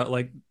the Kiss route,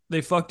 like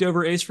they fucked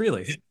over Ace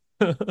Frehley.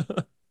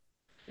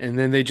 and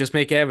then they just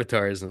make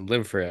avatars and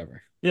live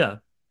forever. Yeah,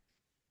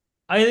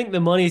 I think the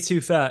money's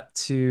too fat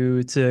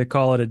to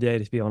call it a day,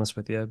 to be honest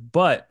with you.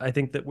 But I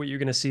think that what you're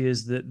going to see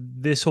is that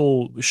this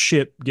whole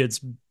ship gets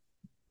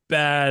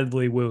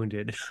badly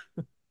wounded.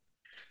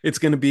 It's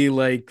going to be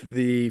like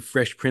the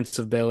Fresh Prince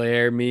of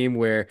Bel-Air meme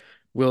where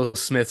Will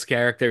Smith's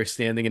character is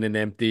standing in an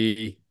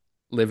empty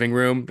living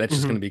room. That's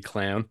just going to Mhm. be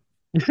Clown.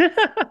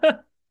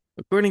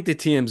 According to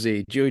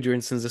TMZ, Joey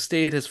Jordison's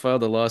estate has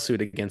filed a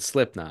lawsuit against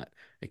Slipknot,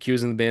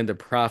 accusing the band of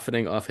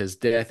profiting off his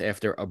death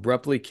after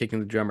abruptly kicking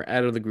the drummer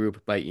out of the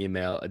group by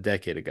email a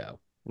decade ago.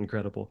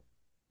 Incredible.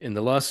 In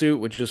the lawsuit,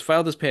 which was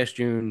filed this past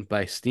June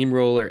by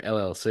Steamroller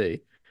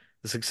LLC,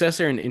 the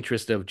successor and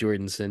interest of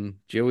Jordanson,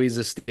 Joey's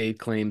estate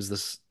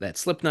claims that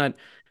Slipknot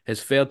has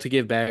failed to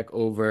give back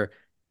over,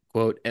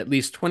 quote, at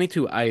least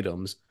 22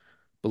 items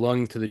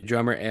belonging to the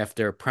drummer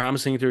after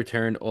promising to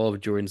return all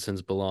of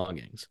Jordanson's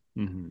belongings.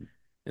 Mm-hmm.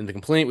 In the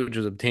complaint, which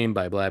was obtained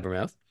by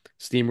Blabbermouth,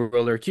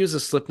 Steamroller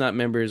accuses Slipknot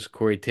members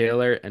Corey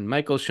Taylor and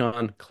Michael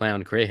Sean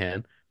Clown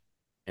Crahan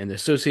and the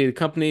associated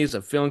companies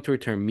of failing to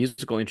return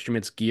musical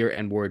instruments, gear,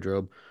 and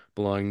wardrobe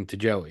belonging to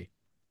Joey.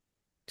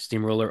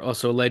 Steamroller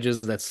also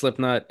alleges that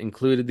Slipknot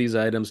included these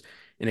items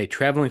in a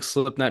traveling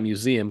Slipknot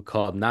museum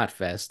called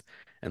Knotfest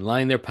and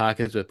lined their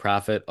pockets with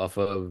profit off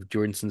of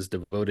Jordanson's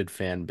devoted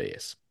fan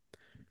base.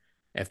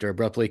 After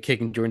abruptly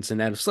kicking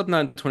Jordanson out of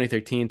Slipknot in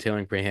 2013, Taylor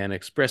and Crahan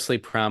expressly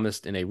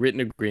promised in a written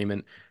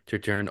agreement to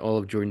return all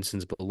of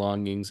Jordanson's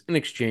belongings in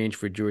exchange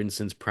for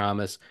Jordanson's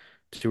promise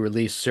to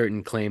release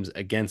certain claims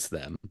against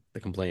them, the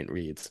complaint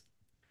reads.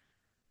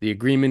 The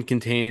agreement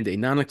contained a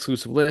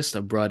non-exclusive list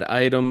of broad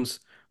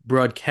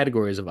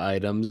categories of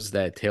items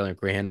that Taylor and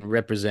Crahan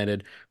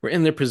represented were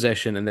in their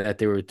possession and that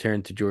they were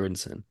returned to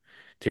Jordanson.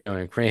 Taylor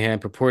and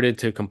Crahan purported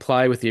to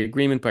comply with the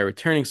agreement by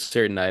returning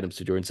certain items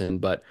to Jordanson,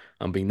 but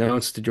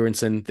unbeknownst to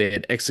Jordanson, they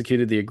had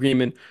executed the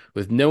agreement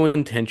with no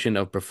intention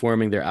of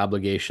performing their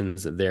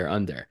obligations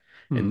thereunder,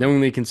 and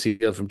knowingly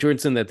concealed from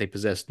Jordanson that they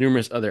possessed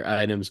numerous other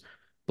items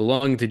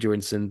belonging to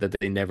Jordanson that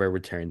they never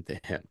returned to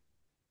him.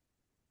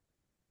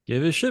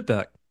 Give his shit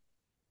back.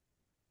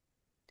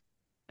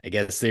 I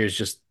guess there's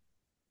just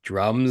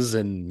drums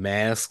and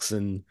masks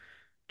and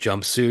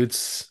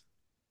jumpsuits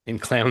in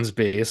Clown's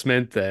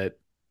basement that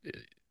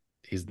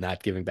he's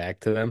not giving back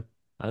to them.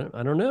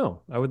 I don't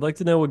know. I would like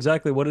to know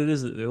exactly what it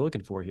is that they're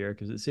looking for here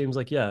because it seems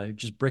like, yeah,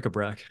 just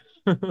bric-a-brac.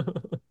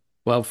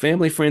 While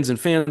family, friends, and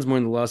fans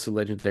mourn the loss of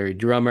legendary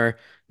drummer,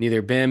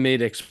 neither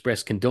bandmate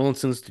expressed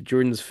condolences to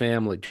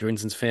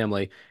Jordanson's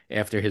family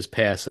after his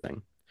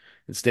passing.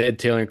 Instead,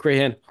 Taylor and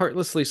Crahan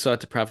heartlessly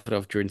sought to profit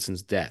off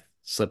Jordanson's death.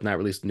 Slipknot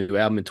released a new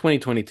album in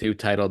 2022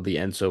 titled The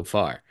End So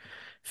Far.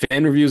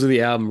 Fan reviews of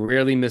the album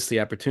rarely miss the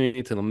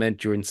opportunity to lament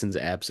Jordanson's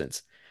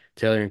absence.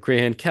 Taylor and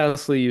Crahan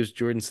callously used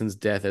Jordanson's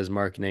death as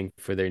marketing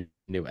for their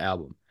new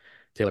album.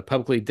 Taylor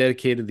publicly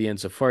dedicated The End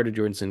So Far to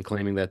Jordanson,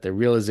 claiming that the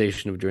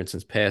realization of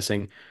Jordanson's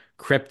passing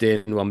crept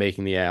in while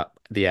making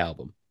the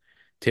album.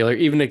 Taylor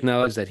even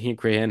acknowledged that he and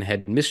Crahan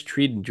had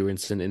mistreated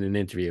Jordanson in an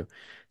interview,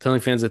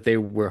 telling fans that they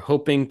were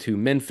hoping to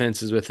mend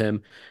fences with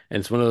him. And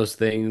it's one of those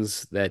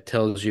things that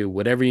tells you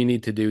whatever you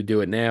need to do,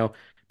 do it now,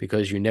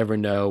 because you never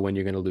know when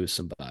you're going to lose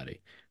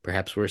somebody.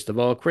 Perhaps worst of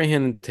all, Crahan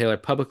and Taylor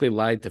publicly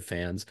lied to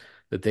fans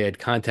that they had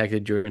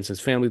contacted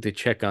Jordanson's family to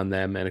check on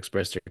them and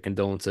express their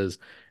condolences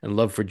and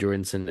love for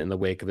Jordanson in the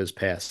wake of his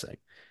passing.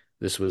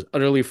 This was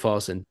utterly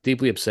false and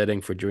deeply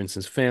upsetting for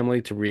Jordanson's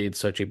family to read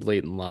such a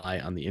blatant lie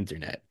on the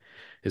internet.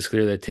 It's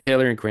clear that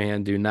Taylor and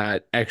Crahan do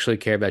not actually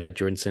care about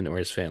Jordanson or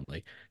his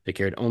family. They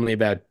cared only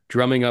about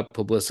drumming up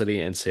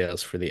publicity and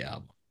sales for the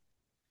album.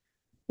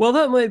 Well,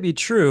 that might be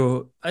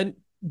true. I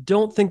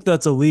don't think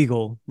that's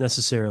illegal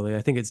necessarily.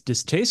 I think it's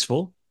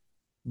distasteful,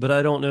 but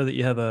I don't know that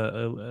you have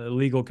a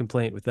legal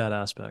complaint with that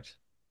aspect.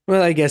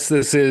 Well, I guess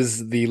this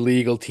is the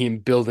legal team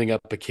building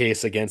up a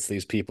case against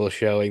these people,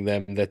 showing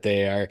them that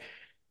they are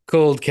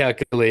cold,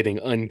 calculating,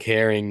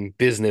 uncaring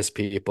business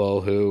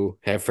people who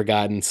have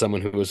forgotten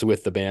someone who was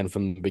with the band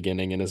from the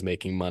beginning and is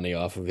making money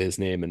off of his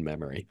name and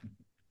memory.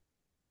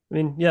 I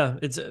mean, yeah,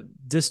 it's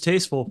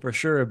distasteful for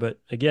sure, but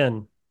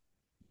again,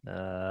 you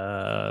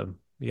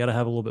got to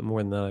have a little bit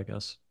more than that, I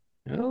guess.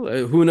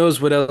 Well, who knows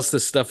what else the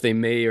stuff they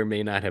may or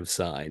may not have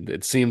signed.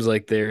 It seems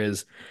like there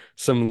is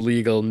some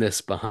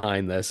legalness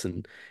behind this,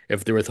 and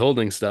if they're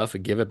withholding stuff,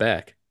 give it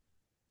back.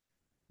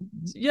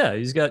 Yeah,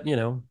 he's got,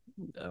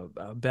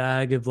 a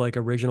bag of like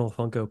original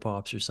Funko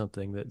Pops or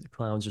something that the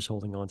Clown's just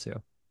holding on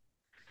to.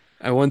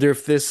 I wonder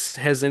if this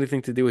has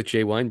anything to do with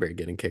Jay Weinberg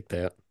getting kicked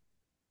out.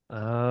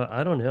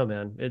 I don't know,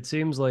 man. It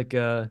seems like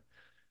the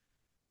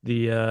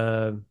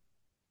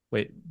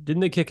wait,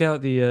 didn't they kick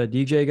out the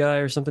DJ guy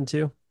or something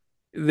too?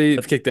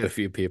 They've kicked out a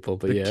few people,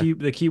 but yeah.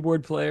 The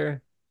keyboard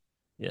player.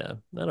 Yeah,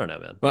 I don't know,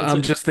 man. Well,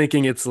 I'm just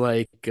thinking it's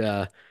like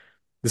the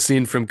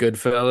scene from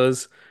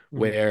Goodfellas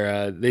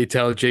where they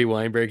tell Jay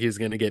Weinberg he's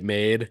going to get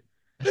made.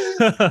 He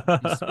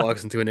just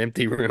walks into an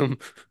empty room.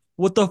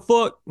 What the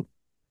fuck?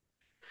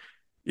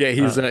 Yeah,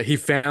 he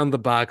found the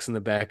box in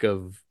the back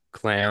of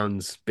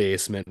Clown's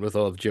basement with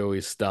all of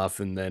Joey's stuff,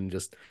 and then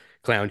just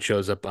Clown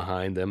shows up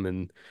behind him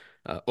and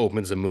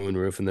opens a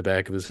moonroof in the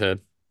back of his head.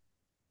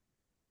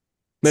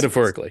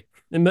 Metaphorically.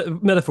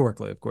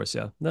 Metaphorically, of course,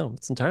 yeah. No,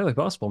 it's entirely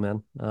possible,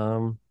 man.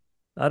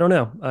 I don't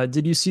know.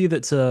 Did you see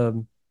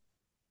that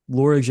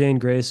Laura Jane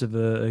Grace of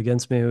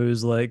Against Me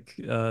who's like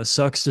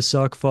sucks to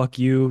suck, fuck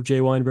you,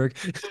 Jay Weinberg?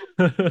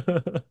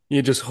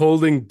 You're just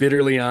holding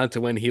bitterly on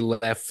to when he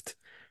left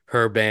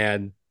her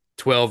band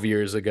 12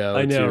 years I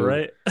ago know,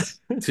 right?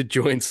 to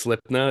join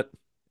Slipknot.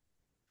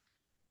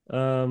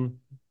 Um,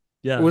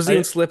 Or yeah, was he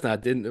in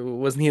Slipknot?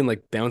 Wasn't he in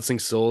like Bouncing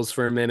Souls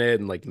for a minute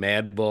and like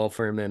Madball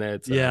for a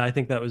minute? yeah, So I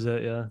think that was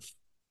it. Yeah,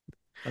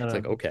 I don't it's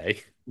like know.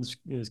 okay.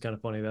 It was kind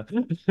of funny though.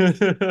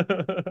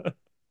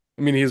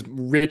 I mean, he's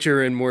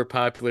richer and more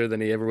popular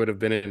than he ever would have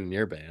been in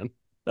your band.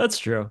 That's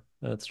true.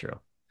 That's true.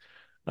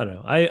 I don't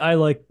know. I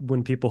like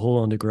when people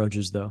hold on to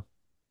grudges though.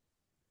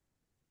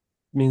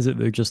 It means that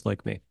they're just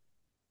like me.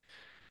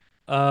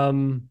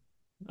 Um,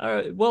 all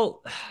right.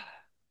 Well,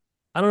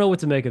 I don't know what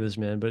to make of this,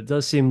 man, but it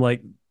does seem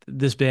like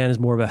this band is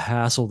more of a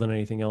hassle than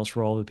anything else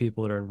for all the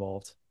people that are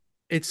involved.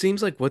 It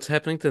seems like what's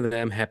happening to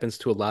them happens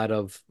to a lot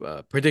of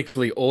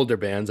particularly older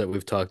bands that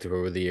we've talked to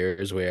over the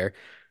years, where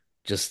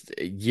just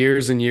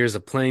years and years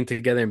of playing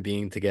together and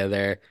being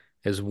together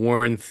has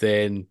worn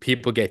thin.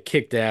 People get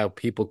kicked out,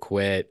 people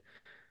quit.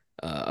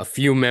 A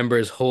few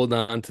members hold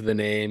on to the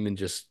name and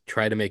just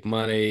try to make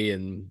money,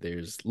 and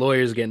there's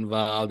lawyers get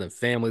involved and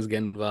families get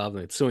involved,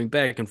 and it's suing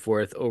back and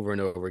forth over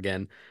and over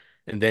again.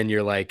 And then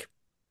you're like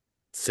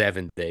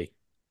 70, and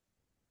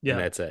Yeah.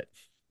 that's it.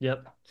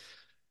 Yep.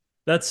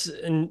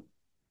 And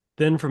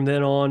then from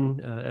then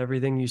on,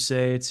 everything you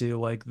say to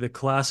like the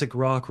classic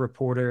rock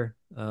reporter,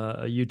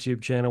 a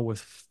YouTube channel with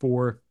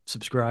 4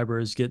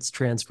 subscribers gets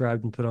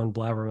transcribed and put on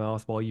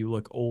Blabbermouth while you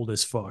look old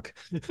as fuck.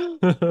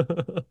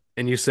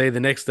 And you say the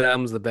next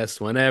album's the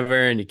best one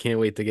ever, and you can't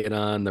wait to get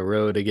on the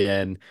road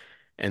again.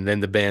 And then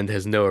the band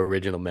has no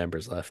original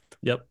members left.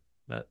 Yep.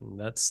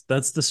 That's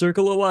the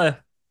circle of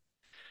life.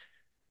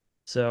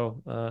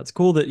 So it's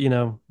cool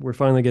that, we're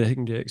finally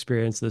getting to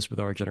experience this with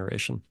our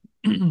generation.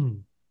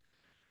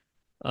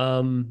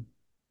 Um,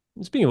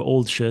 Speaking of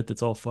old shit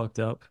that's all fucked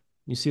up,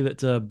 you see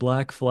that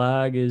Black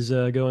Flag is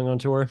going on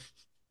tour?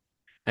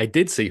 I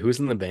did see who's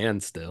in the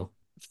band still.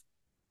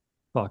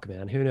 Fuck,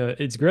 man. Who knows?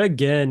 It's Greg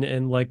Ginn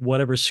and like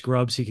whatever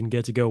scrubs he can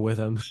get to go with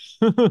him.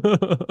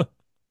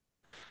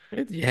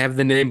 If you have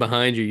the name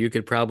behind you, you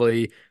could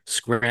probably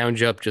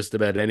scrounge up just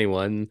about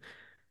anyone.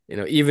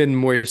 Even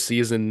more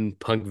seasoned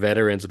punk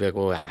veterans will be like,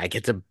 well, I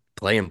get to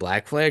play in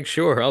Black Flag?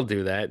 Sure, I'll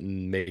do that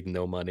and make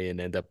no money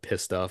and end up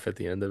pissed off at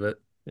the end of it.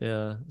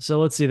 Yeah. So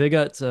let's see. They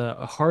got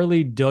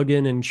Harley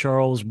Duggan and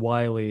Charles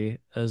Wiley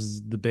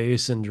as the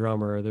bass and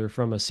drummer. They're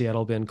from a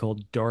Seattle band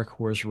called Dark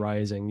Horse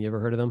Rising. You ever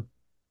heard of them?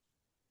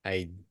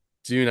 I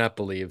do not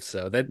believe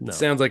so. That No,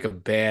 sounds like a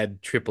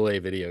bad AAA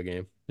video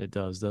game. it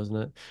does, doesn't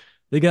it?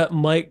 They got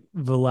Mike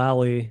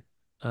Vallely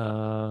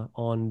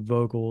on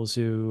vocals,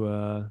 who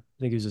I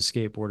think he was a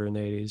skateboarder in the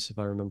 80s, if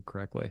I remember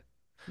correctly.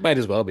 Might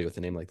as well be with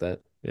a name like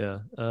that. Yeah.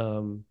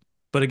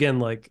 But again,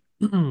 like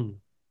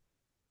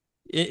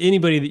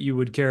anybody that you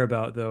would care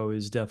about, though,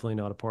 is definitely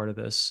not a part of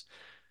this.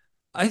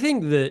 I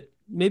think that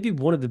maybe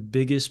one of the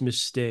biggest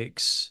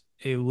mistakes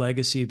a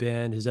legacy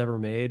band has ever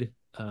made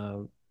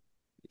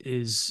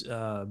is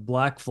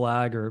Black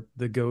Flag or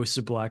the Ghosts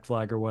of Black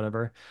Flag or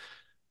whatever.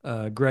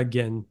 Greg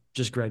Ginn,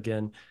 just Greg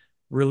Ginn,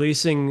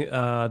 releasing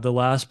the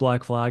last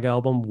Black Flag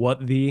album,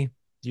 What the?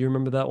 Do you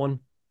remember that one?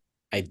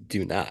 I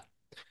do not.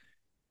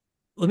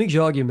 Let me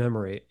jog your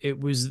memory. It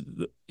was,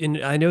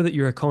 I know that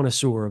you're a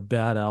connoisseur of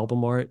bad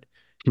album art.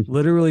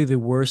 Literally the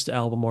worst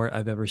album art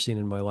I've ever seen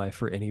in my life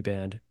for any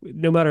band.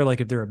 No matter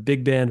like if they're a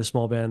big band, a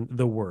small band,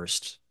 the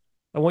worst.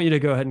 I want you to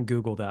go ahead and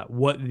Google that.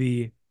 What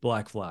the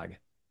Black Flag?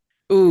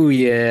 Oh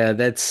yeah,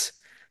 that's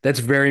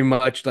very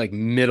much like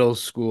middle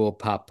school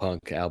pop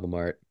punk album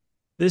art.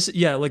 This,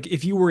 yeah, like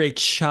if you were a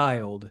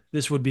child,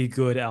 this would be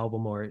good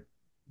album art.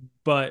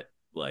 But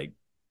like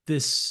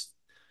this,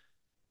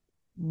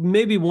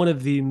 maybe one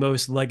of the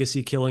most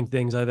legacy killing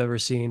things I've ever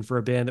seen for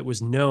a band that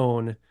was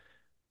known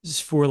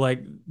for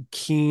like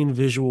keen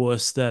visual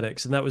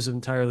aesthetics, and that was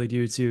entirely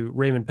due to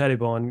Raymond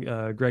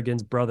Pettibon, Greg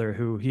Ginn's brother,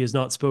 who he has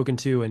not spoken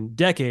to in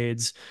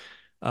decades.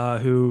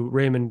 Who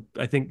Raymond,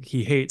 I think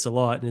he hates a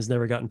lot and has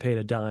never gotten paid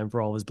a dime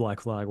for all his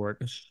Black Flag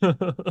work.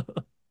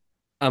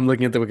 I'm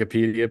looking at the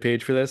Wikipedia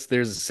page for this.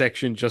 There's a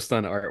section just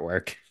on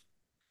artwork.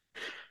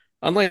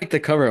 Unlike the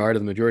cover art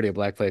of the majority of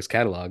Black Flag's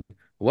catalog,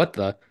 What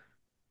the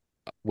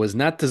was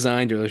not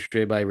designed or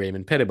illustrated by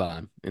Raymond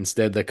Pettibon.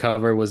 Instead, the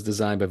cover was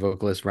designed by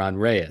vocalist Ron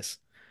Reyes.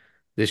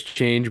 This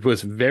change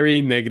was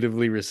very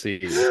negatively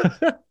received.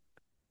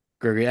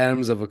 Gregory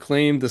Adams of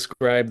Acclaim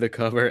described the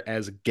cover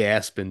as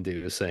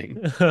gasp-inducing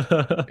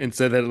and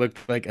said that it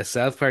looked like a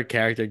South Park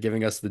character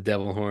giving us the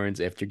devil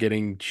horns after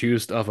getting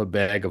juiced off a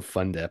bag of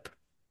Fun Dip.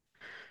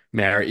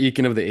 Mara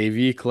Eakin of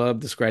the AV Club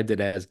described it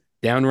as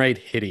downright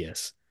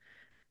hideous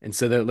and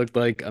said that it looked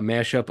like a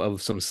mashup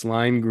of some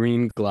slime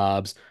green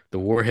globs, the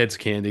Warheads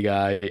Candy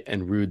Guy,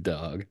 and Rude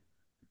Dog.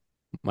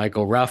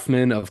 Michael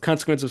Ruffman of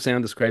Consequence of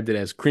Sound described it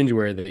as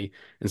cringeworthy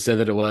and said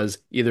that it was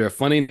either a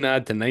funny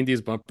nod to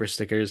 90s bumper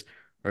stickers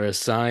or a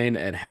sign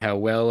at how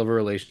well of a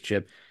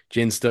relationship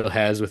Jin still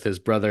has with his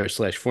brother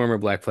slash former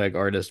Black Flag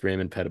artist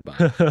Raymond Pettibon.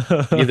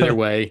 Either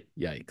way,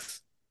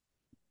 yikes.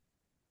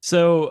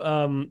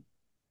 So,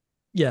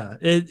 yeah,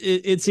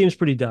 it seems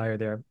pretty dire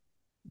there.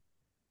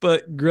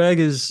 But Greg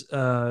is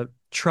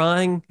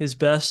trying his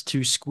best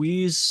to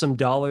squeeze some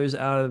dollars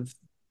out of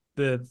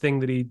the thing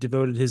that he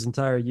devoted his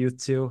entire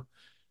youth to.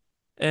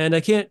 And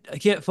I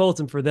can't fault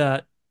him for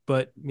that,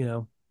 but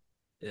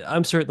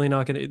I'm certainly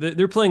not going to.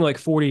 They're playing like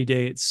 40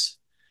 dates,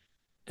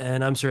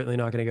 and I'm certainly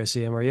not going to go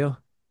see him. Are you?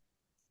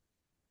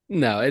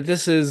 No,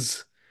 this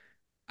is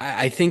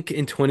I think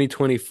in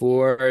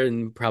 2024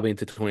 and probably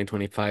into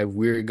 2025,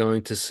 we're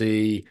going to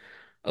see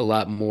a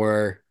lot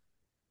more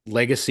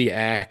legacy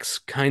acts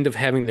kind of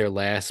having their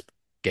last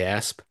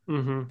gasp.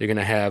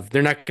 Mm-hmm.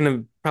 They're not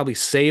gonna probably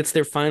say it's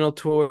their final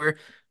tour,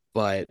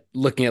 but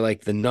looking at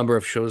like the number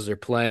of shows they're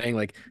playing,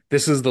 like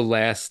this is the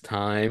last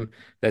time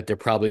that they're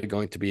probably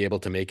going to be able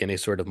to make any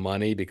sort of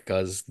money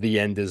because the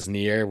end is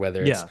near,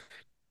 whether it's,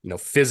 Yeah.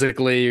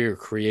 physically or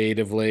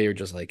creatively or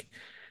just like,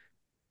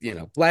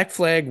 Black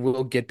Flag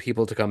will get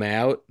people to come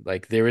out.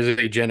 Like there is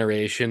a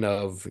generation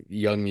of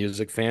young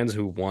music fans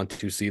who want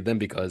to see them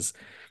because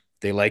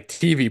they like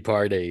TV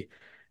Party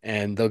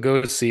and they'll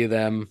go see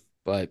them,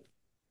 but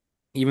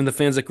even the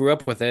fans that grew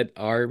up with it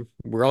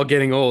we're all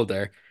getting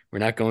older. We're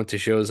not going to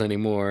shows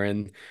anymore.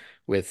 And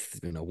with,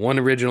 one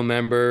original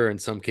member, or in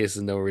some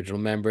cases no original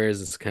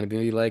members, it's kind of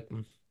gonna be like,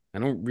 I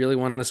don't really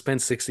want to spend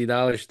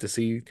 $60 to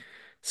see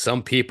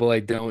some people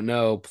I don't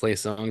know play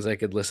songs I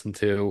could listen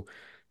to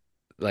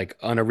like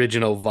on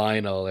original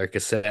vinyl or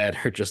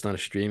cassette or just on a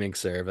streaming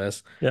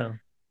service. Yeah.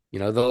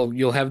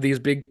 You'll have these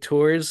big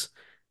tours.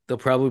 They'll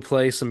probably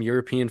play some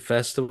European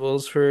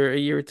festivals for a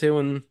year or two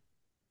and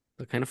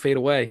they'll kind of fade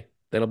away.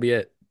 That'll be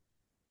it.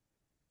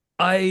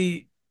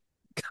 I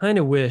kind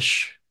of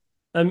wish.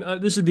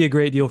 This would be a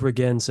great deal for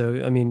again.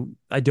 So, I mean,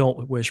 I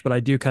don't wish, but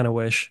I do kind of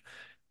wish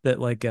that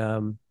like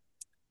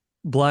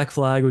Black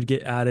Flag would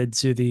get added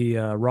to the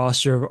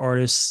roster of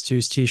artists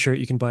whose T-shirt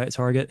you can buy at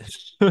Target.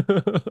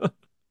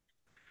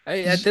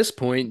 At this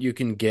point, you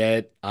can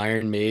get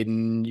Iron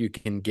Maiden, you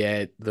can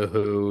get The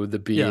Who,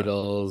 The Yeah,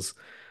 Beatles,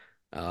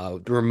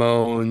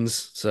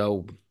 Ramones,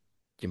 so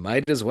you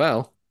might as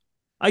well.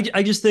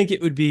 I just think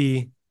it would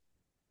be,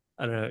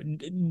 I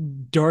don't know,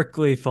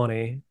 darkly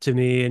funny to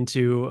me and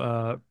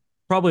to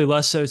probably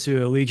less so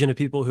to a legion of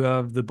people who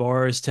have the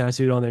bars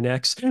tattooed on their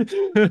necks.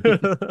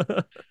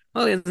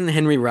 Well, isn't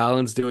Henry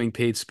Rollins doing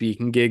paid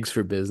speaking gigs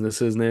for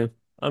businesses now?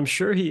 I'm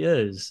sure he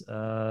is.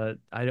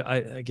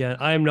 Again,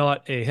 I'm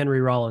not a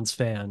Henry Rollins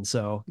fan,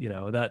 so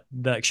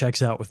that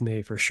checks out with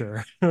me for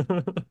sure.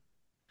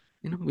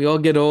 We all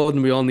get old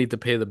and we all need to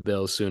pay the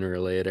bills sooner or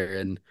later.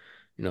 And,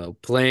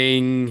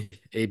 playing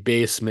a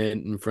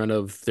basement in front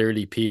of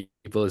 30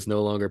 people is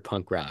no longer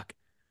punk rock.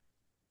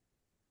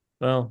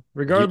 Well, Your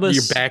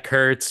regardless, back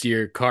hurts,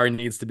 your car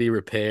needs to be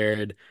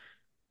repaired.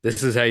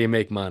 This is how you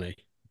make money.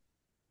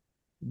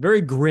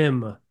 very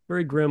grim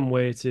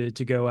way to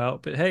go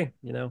out. But hey,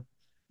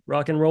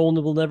 rock and roll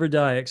will never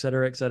die, et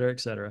cetera, et cetera, et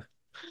cetera.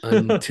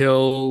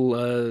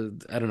 Until,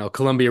 I don't know,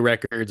 Columbia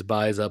Records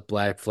buys up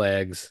Black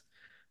Flag's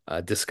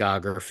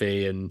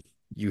discography and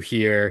you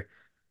hear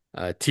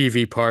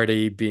TV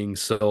Party being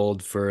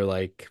sold for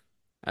like,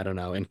 I don't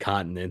know,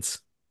 incontinence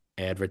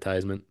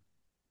advertisement.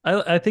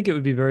 I think it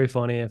would be very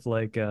funny if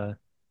like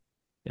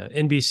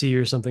NBC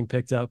or something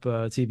picked up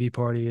TV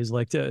Party as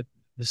like the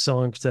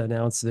song to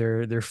announce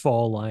their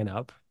fall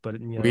lineup. But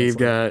it's We've like,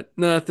 got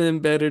nothing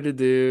better to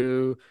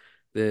do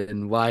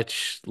than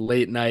watch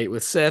Late Night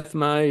with Seth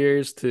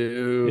Meyers yeah,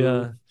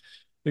 too.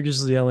 they're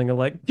just yelling at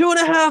like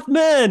 2.5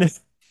 men.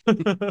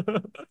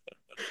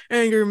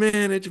 Anger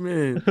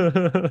management. Get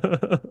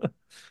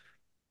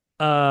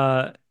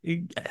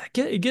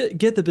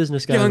the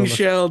business guys Young on the.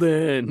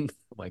 Sheldon.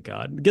 Oh my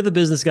God, get the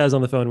business guys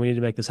on the phone. We need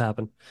to make this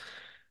happen.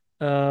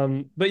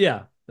 But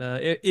yeah,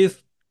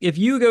 if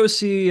you go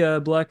see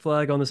Black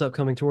Flag on this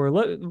upcoming tour,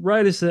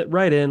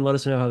 write in, let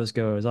us know how this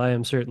goes. I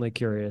am certainly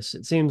curious.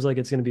 It seems like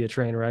it's going to be a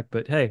train wreck,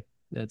 but hey,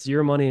 it's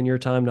your money and your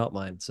time, not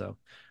mine. So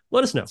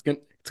let us know.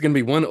 It's gonna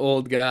be one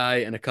old guy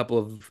and a couple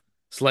of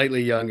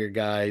slightly younger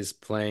guys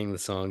playing the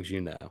songs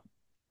you know.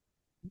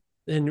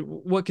 And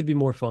what could be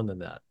more fun than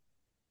that?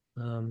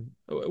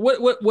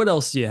 What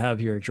else do you have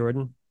here,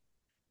 Jordan?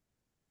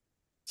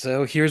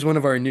 So here's one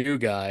of our new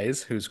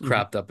guys who's Mhm.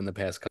 cropped up in the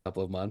past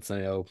couple of months. I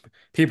know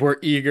people were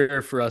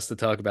eager for us to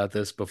talk about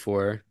this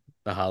before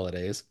the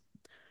holidays.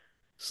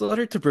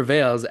 Slaughter to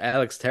Prevail's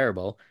Alex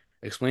Terrible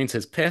explains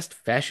his past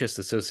fascist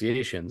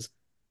associations,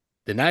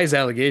 denies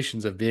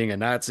allegations of being a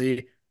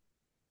Nazi,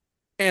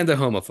 and a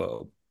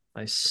homophobe.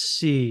 I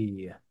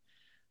see.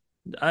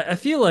 I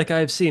feel like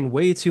I've seen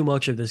way too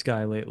much of this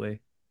guy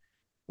lately.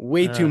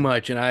 Way too Uh,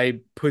 much, and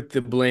I put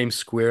the blame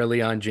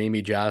squarely on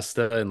Jamie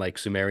Josta and like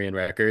Sumerian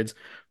Records,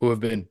 who have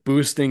been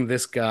boosting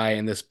this guy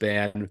and this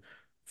band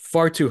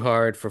far too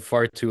hard for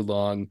far too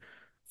long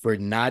for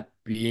not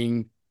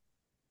being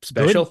Good.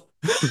 special.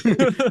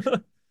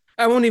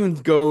 I won't even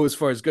go as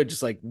far as good,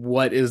 just like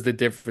what is the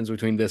difference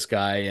between this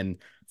guy and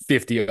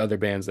 50 other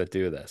bands that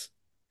do this?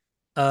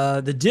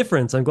 The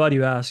difference, I'm glad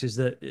you asked, is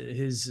that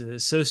his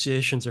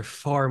associations are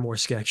far more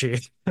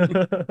sketchy.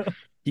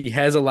 He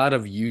has a lot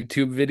of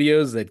YouTube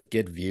videos that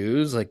get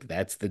views. Like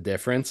that's the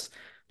difference.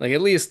 Like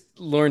at least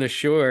Lorna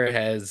Shore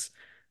has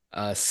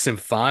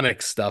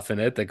symphonic stuff in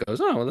it that goes,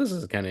 oh, well, this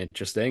is kind of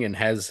interesting, and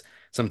has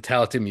some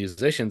talented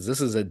musicians.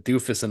 This is a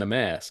doofus in a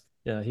mask.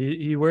 Yeah,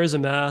 he wears a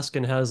mask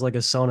and has like a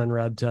Sonnen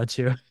Rad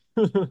tattoo.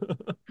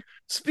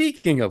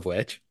 Speaking of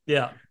which,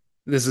 Yeah.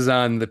 this is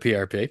on the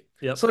PRP.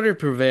 Yep. Slaughter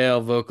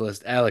Prevail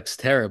vocalist Alex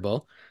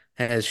Terrible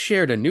has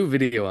shared a new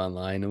video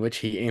online in which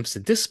he aims to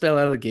dispel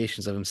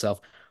allegations of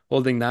himself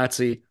holding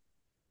Nazi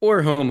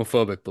or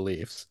homophobic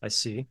beliefs. I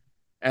see.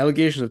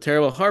 Allegations of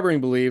Terrible harboring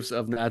beliefs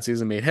of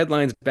Nazism made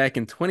headlines back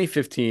in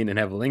 2015 and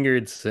have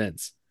lingered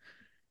since.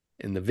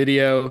 In the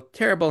video,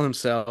 Terrible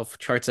himself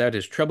charts out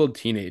his troubled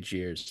teenage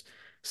years,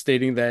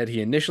 stating that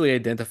he initially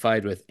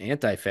identified with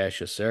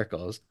anti-fascist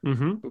circles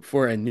Hmm.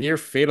 before a near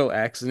fatal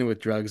accident with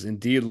drugs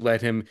indeed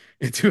led him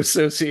into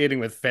associating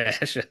with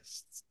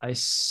fascists. I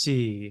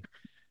see.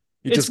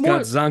 He It's just got more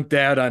zonked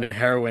out on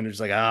heroin and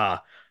just like,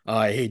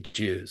 I hate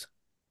Jews.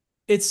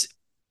 it's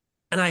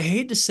and I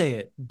hate to say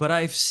it, but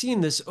I've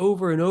seen this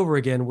over and over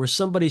again where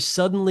somebody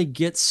suddenly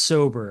gets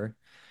sober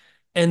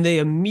and they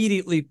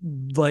immediately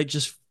like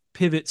just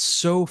pivot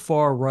so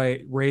far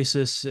right,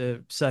 racist,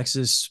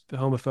 sexist,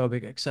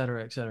 homophobic, et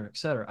cetera, et cetera, et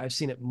cetera. I've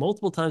seen it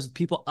multiple times with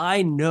people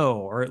I know,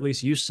 or at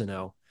least used to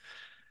know.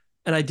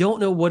 And I don't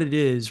know what it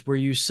is where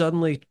you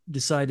suddenly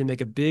decide to make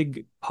a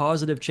big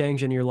positive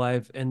change in your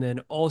life and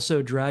then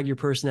also drag your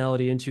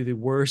personality into the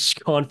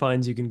worst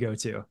confines you can go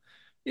to.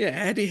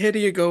 Yeah, how do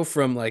you go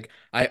from like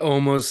I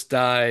almost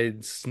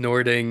died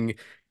snorting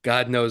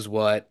God knows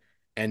what,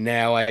 and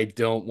now I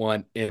don't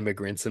want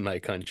immigrants in my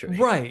country?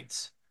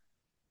 Right.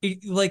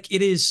 Like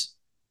it is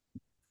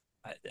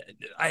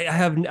I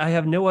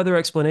have no other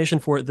explanation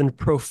for it than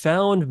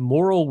profound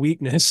moral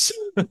weakness.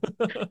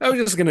 I was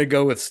just gonna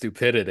go with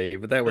stupidity,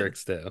 but that No,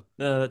 works too.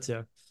 that's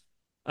yeah.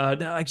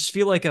 No, I just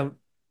feel like a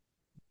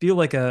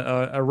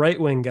right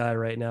wing guy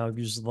right now.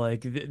 Just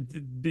like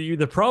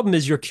the problem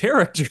is your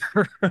character.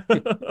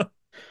 I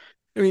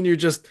mean, you're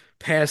just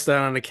passed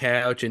out on a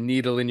couch, a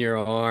needle in your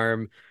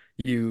arm.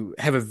 You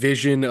have a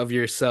vision of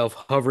yourself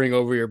hovering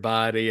over your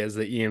body as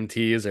the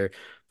EMTs are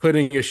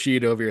putting a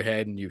sheet over your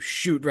head, and you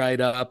shoot right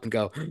up and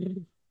go,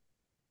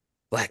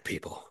 Black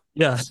people.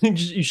 Yeah,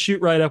 you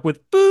shoot right up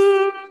with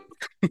boo.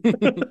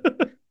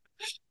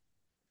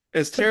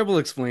 As Terrible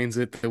explains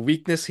it, the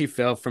weakness he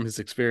felt from his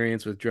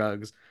experience with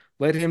drugs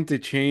led him to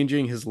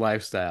changing his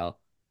lifestyle,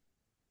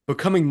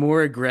 becoming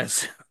more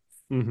aggressive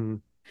Hmm.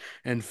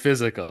 and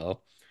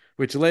physical,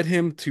 which led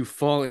him to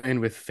fall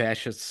in with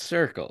fascist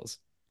circles.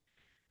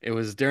 It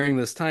was during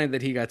this time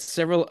that he got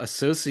several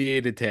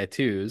associated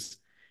tattoos,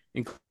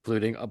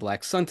 including a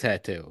black sun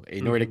tattoo, a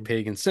Nordic Hmm.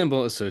 pagan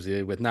symbol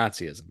associated with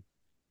Nazism.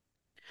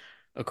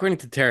 According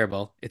to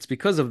Terrible, it's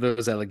because of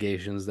those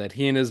allegations that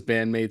he and his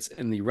bandmates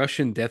in the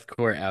Russian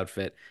deathcore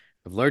outfit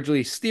have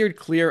largely steered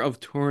clear of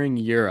touring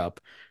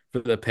Europe for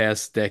the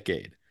past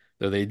decade,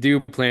 though they do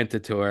plan to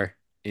tour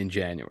in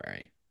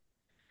January.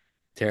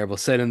 Terrible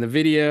said in the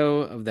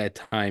video of that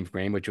time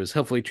frame, which was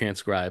helpfully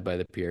transcribed by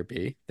the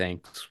PRB.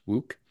 Thanks,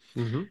 Wook.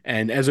 Hmm.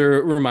 And as a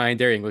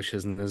reminder, English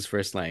isn't his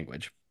first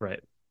language.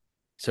 Right.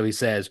 So he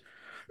says,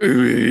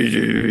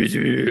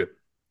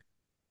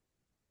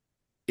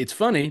 It's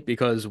funny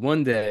because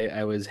one day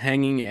I was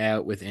hanging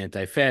out with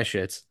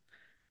anti-fascists.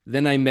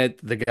 Then I met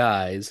the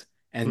guys,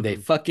 and they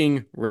Hmm.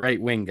 fucking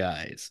right-wing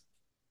guys.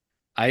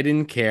 I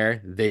didn't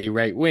care. They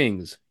right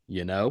wings,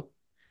 you know?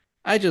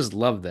 I just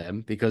love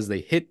them because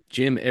they hit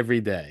gym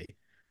every day.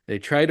 They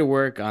try to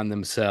work on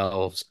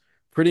themselves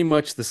pretty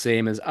much the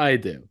same as I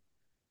do,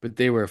 but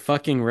they were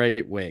fucking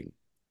right wing.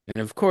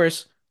 And of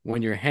course,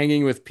 when you're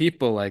hanging with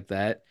people like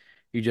that,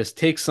 you just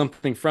take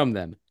something from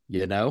them,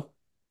 you know?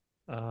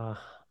 Uh,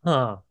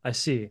 I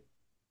see.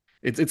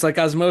 It's like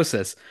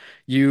osmosis.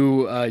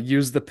 You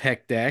use the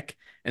pec deck,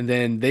 and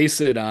then they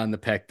sit on the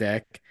pec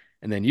deck,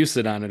 and then you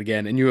sit on it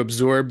again, and you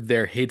absorb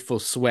their hateful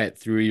sweat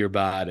through your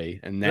body,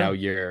 and now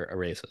Yeah. you're a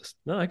racist.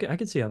 No, I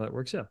can see how that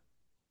works. Yeah.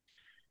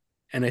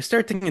 And I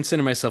start to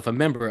consider myself a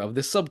member of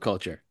this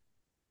subculture,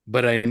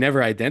 but I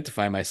never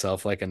identify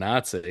myself like a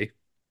Nazi.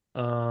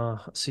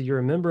 So you're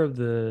a member of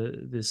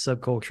the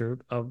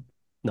subculture of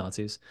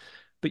Nazis,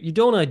 but you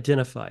don't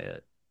identify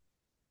it.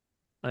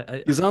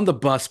 He's on the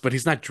bus, but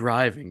he's not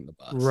driving the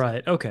bus.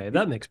 Right. Okay,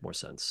 that makes more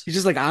sense. He's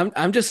just like,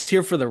 I'm just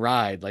here for the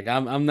ride. Like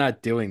I'm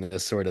not doing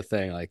this sort of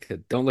thing. Like,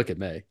 don't look at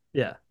me.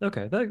 Yeah.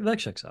 Okay, that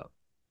checks out.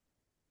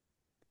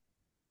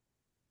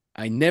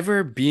 I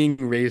never being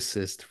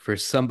racist for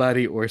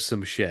somebody or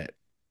some shit.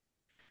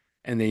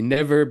 And they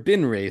never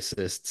been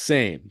racist,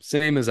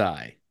 same as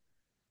I.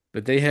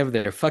 But they have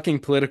their fucking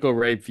political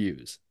right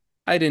views.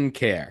 I didn't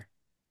care.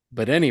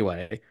 But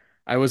anyway,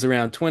 I was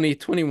around 20,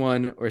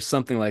 21 or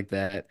something like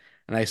that,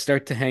 and I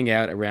start to hang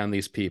out around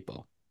these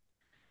people.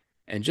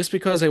 And just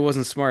because I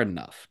wasn't smart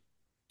enough,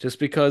 just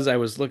because I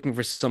was looking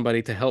for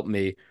somebody to help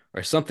me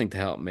or something to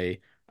help me,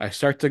 I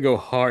start to go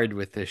hard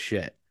with this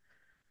shit.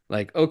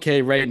 Like,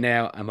 okay, right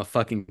now I'm a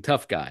fucking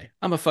tough guy.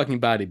 I'm a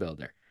fucking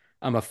bodybuilder.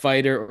 I'm a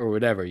fighter or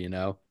whatever, you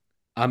know?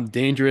 I'm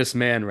dangerous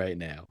man right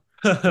now.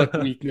 Fuck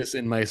weakness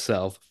in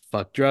myself.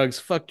 Fuck drugs.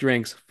 Fuck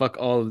drinks. Fuck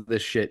all of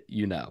this shit,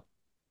 you know.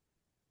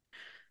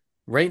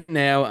 Right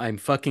now I'm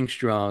fucking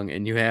strong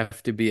and you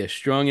have to be as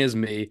strong as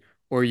me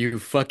or you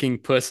fucking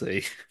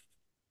pussy.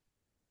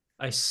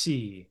 I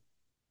see.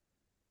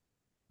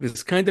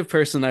 This kind of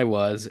person I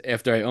was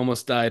after I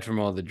almost died from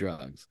all the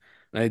drugs.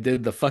 And I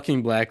did the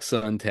fucking black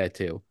sun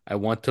tattoo. I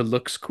want to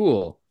looks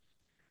cool,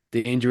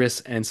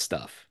 dangerous, and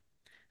stuff.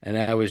 And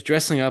I was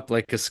dressing up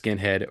like a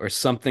skinhead or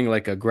something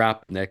like a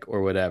gropnik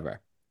or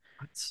whatever.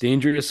 What?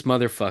 Dangerous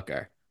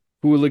motherfucker.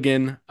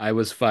 Hooligan I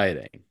was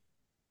fighting.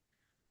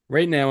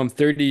 Right now I'm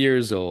 30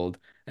 years old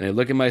and I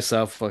look at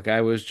myself like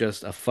I was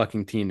just a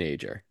fucking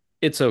teenager.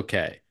 It's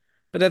okay.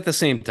 But at the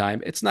same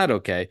time, it's not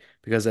okay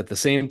because at the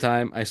same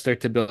time, I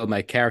start to build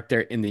my character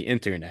in the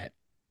internet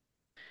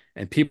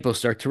and people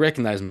start to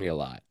recognize me a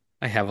lot.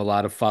 I have a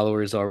lot of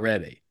followers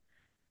already.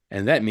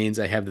 And that means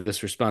I have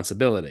this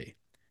responsibility.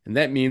 And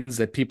that means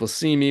that people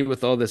see me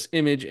with all this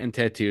image and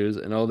tattoos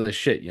and all this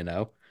shit, you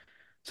know?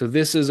 So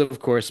this is, of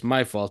course,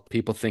 my fault.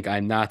 People think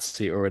I'm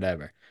Nazi or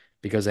whatever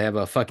because I have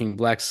a fucking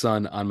black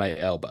sun on my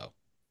elbow.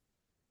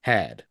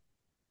 Had.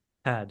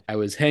 Had. I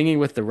was hanging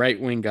with the right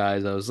wing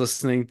guys. I was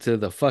listening to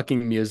the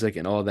fucking music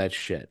and all that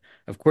shit.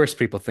 Of course,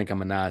 people think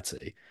I'm a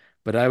Nazi,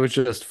 but I was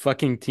just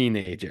fucking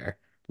teenager,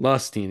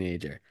 lost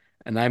teenager,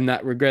 and I'm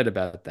not regret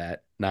about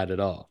that, not at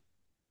all.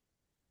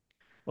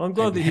 Well, I'm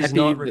glad I'm that he's happy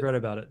not that regret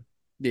about it.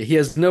 he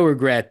has no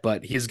regret,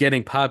 but he's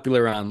getting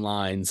popular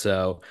online,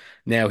 so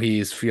now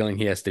he's feeling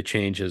he has to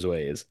change his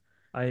ways,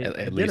 I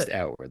at get least it.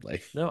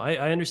 outwardly. No,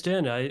 I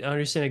understand. I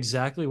understand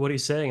exactly what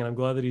he's saying, and I'm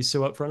glad that he's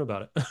so upfront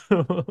about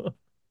it.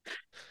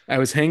 I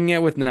was hanging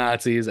out with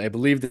Nazis. I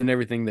believed in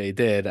everything they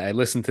did. I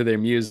listened to their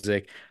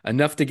music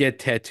enough to get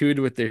tattooed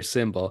with their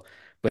symbol,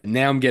 but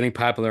now I'm getting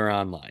popular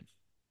online.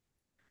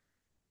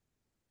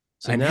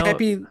 So I'm now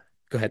happy.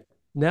 Go ahead.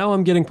 now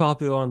I'm getting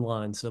popular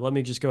online. So let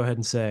me just go ahead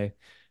and say,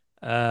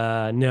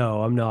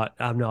 no, I'm not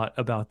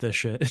about this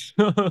shit.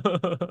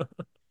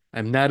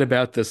 I'm not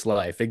about this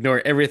life.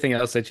 Ignore everything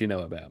else that you know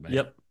about me.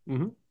 Yep.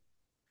 Hmm.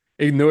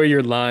 Ignore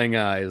your lying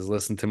eyes.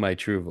 Listen to my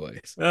true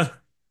voice.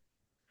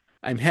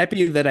 I'm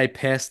happy that I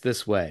passed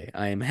this way.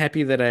 I am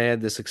happy that I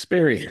had this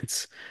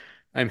experience.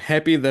 I'm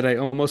happy that I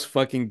almost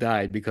fucking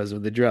died because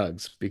of the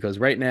drugs. Because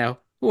right now,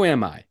 who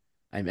am I?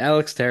 I'm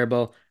Alex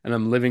Terrible, and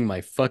I'm living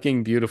my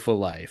fucking beautiful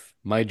life.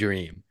 My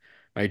dream.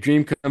 My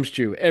dream comes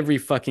true every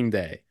fucking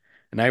day.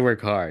 And I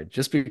work hard.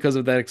 Just because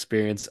of that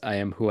experience, I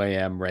am who I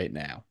am right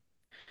now.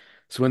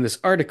 So when this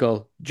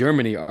article,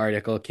 Germany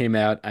article, came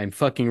out, I'm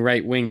fucking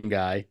right wing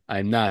guy,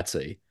 I'm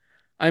Nazi.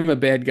 I'm a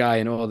bad guy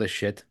and all this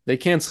shit. They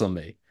cancel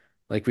me.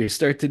 Like we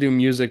start to do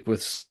music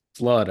with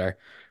Slaughter.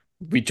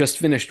 We just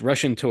finished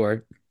Russian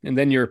tour and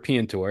then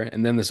European tour,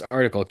 and then this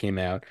article came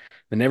out.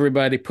 Then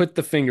everybody put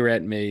the finger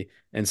at me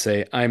and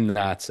say, I'm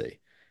Nazi.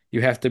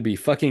 You have to be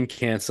fucking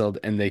canceled,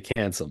 and they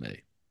cancel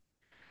me.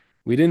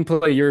 We didn't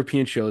play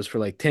European shows for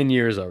like 10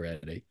 years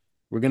already.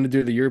 We're going to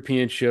do the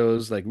European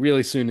shows like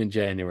really soon in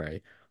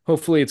January.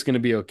 Hopefully it's going to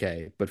be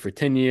okay. But for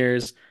 10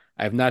 years,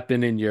 I have not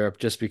been in Europe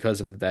just because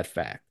of that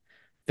fact.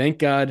 Thank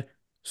God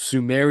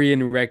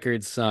Sumerian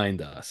Records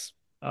signed us.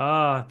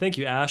 Thank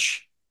you,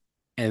 Ash.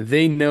 And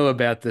they know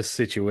about this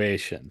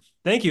situation.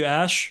 Thank you,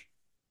 Ash.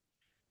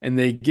 And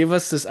they give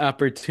us this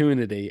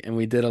opportunity. And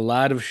we did a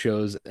lot of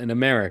shows in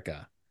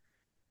America.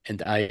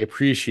 And I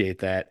appreciate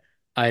that.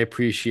 I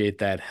appreciate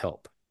that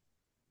help.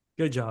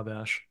 Good job,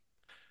 Ash.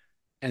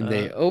 And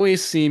they Uh,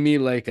 always see me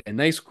like a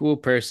nice, cool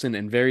person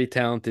and very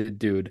talented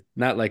dude,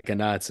 not like a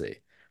Nazi.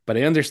 But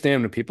I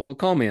understand when people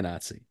call me a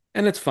Nazi,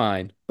 and it's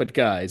fine. But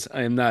guys,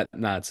 I am not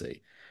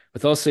Nazi.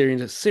 With all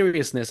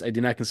seriousness, I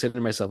do not consider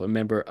myself a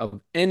member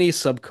of any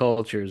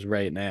subcultures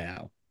right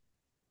now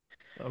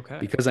okay.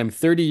 because I'm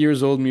 30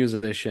 years old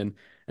musician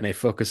and I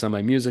focus on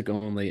my music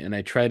only and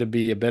I try to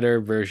be a better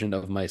version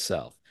of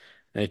myself.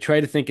 And I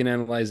try to think and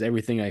analyze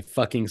everything I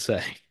fucking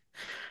say.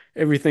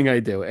 Everything I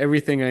do,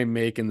 everything I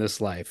make in this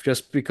life,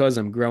 just because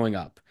I'm growing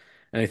up.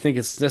 And I think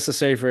it's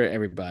necessary for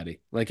everybody.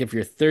 Like if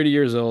you're 30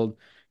 years old,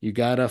 you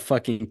gotta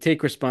fucking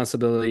take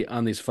responsibility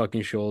on these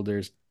fucking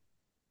shoulders.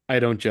 I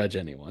don't judge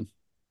anyone.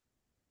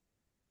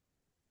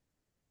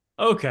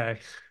 Okay.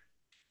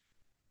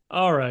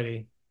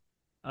 Alrighty.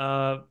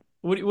 Uh,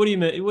 what do you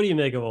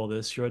make of all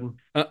this, Jordan?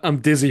 I'm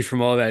dizzy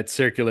from all that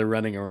circular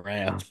running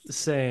around.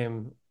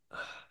 Same.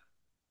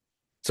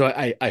 So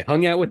I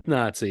hung out with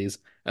Nazis.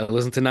 I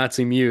listened to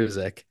Nazi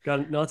music,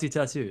 Got Nazi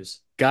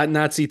tattoos. got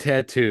Nazi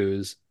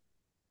tattoos,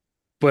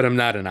 but I'm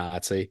not a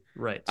Nazi.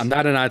 I'm Right.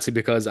 not a Nazi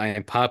because I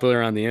am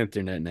popular on the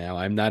internet now.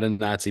 I'm not a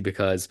Nazi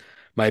because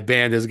my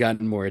band has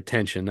gotten more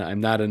attention. I'm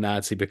not a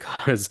Nazi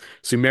because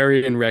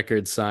Sumerian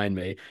Records signed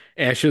me.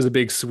 Ash is a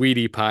big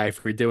sweetie pie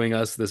for doing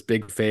us this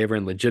big favor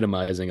and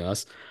legitimizing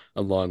us,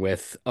 along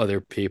with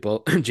other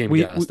people. Jamie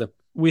We we, Josta.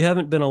 we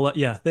haven't been allowed.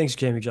 Yeah, thanks,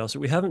 Jamie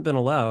Johnson. We haven't been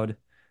allowed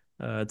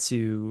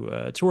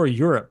to tour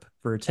Europe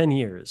for 10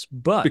 years,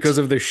 Because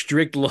but of their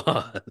strict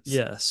laws.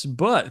 yes,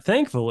 but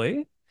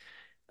thankfully,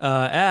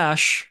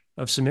 Ash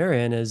of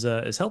Sumerian is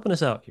helping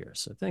us out here.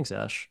 So thanks,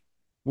 Ash.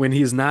 When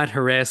he's not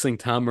harassing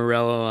Tom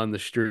Morello on the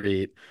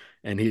street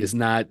and he is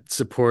not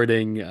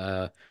supporting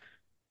the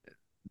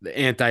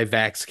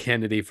anti-vax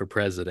Kennedy for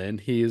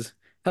president, he's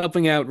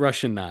helping out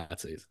Russian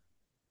Nazis.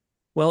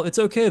 Well, it's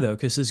okay though,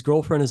 because his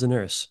girlfriend is a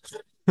nurse.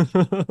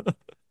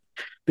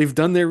 They've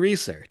done their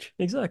research.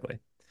 Exactly.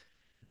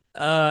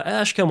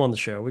 Ash, come on the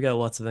show. We got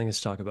lots of things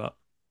to talk about.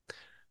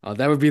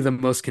 That would be the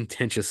most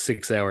contentious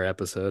 6 hour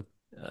episode.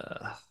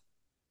 Uh,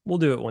 we'll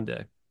do it one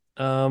day.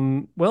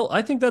 Well,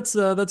 I think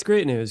that's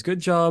great news. Good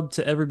job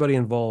to everybody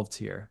involved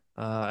here.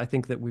 I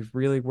think that we've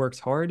really worked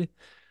hard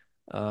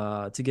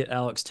to get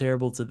Alex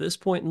Terrible to this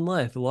point in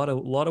life. A lot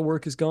of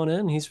work has gone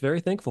in. He's very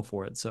thankful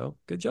for it. So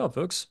good job,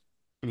 folks.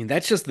 I mean,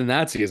 that's just the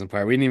Nazism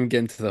part. We didn't even get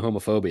into the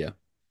homophobia.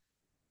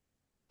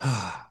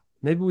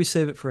 Maybe we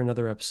save it for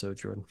another episode,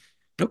 Jordan.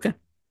 Okay.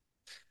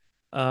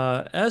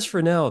 As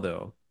for now,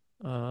 though,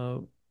 uh,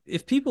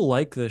 if people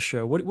like this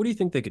show, what do you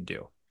think they could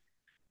do?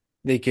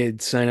 They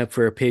could sign up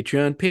for a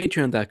Patreon,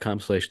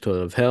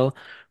 patreon.com/total of hell,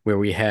 where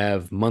we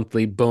have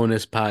monthly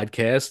bonus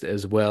podcasts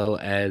as well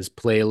as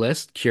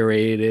playlists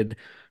curated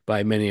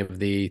by many of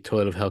the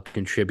Total of Hell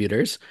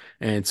contributors.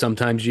 And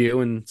sometimes you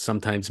and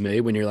sometimes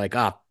me, when you're like,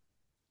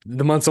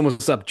 the month's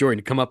almost up,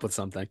 Jordan, come up with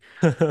something.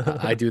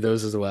 I do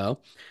those as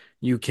well.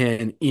 You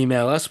can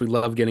email us. We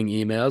love getting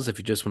emails. If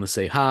you just want to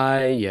say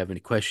hi, you have any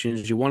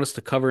questions, you want us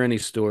to cover any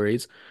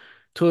stories,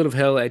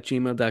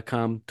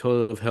 totalofhell@gmail.com,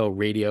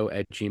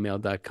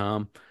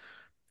 totalofhellradio@gmail.com. You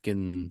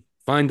can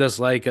find us,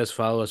 like us,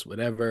 follow us,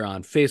 whatever,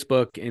 on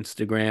Facebook,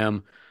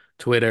 Instagram,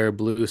 Twitter,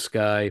 Blue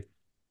Sky.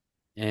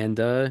 And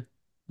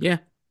yeah,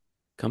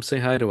 come say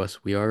hi to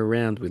us. We are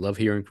around. We love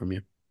hearing from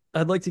you.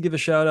 I'd like to give a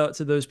shout out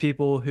to those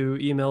people who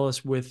email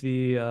us with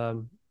the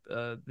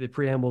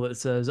preamble that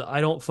says,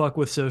 "I don't fuck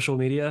with social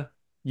media.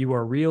 You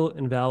are real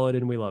and valid,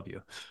 and we love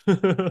you."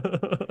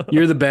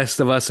 You're the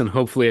best of us, and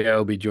hopefully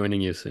I'll be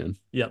joining you soon.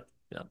 Yep,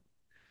 yep.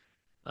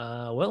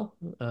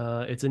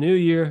 It's a new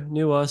year,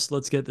 new us.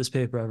 Let's get this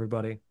paper,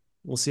 everybody.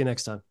 We'll see you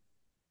next time.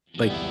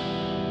 Bye.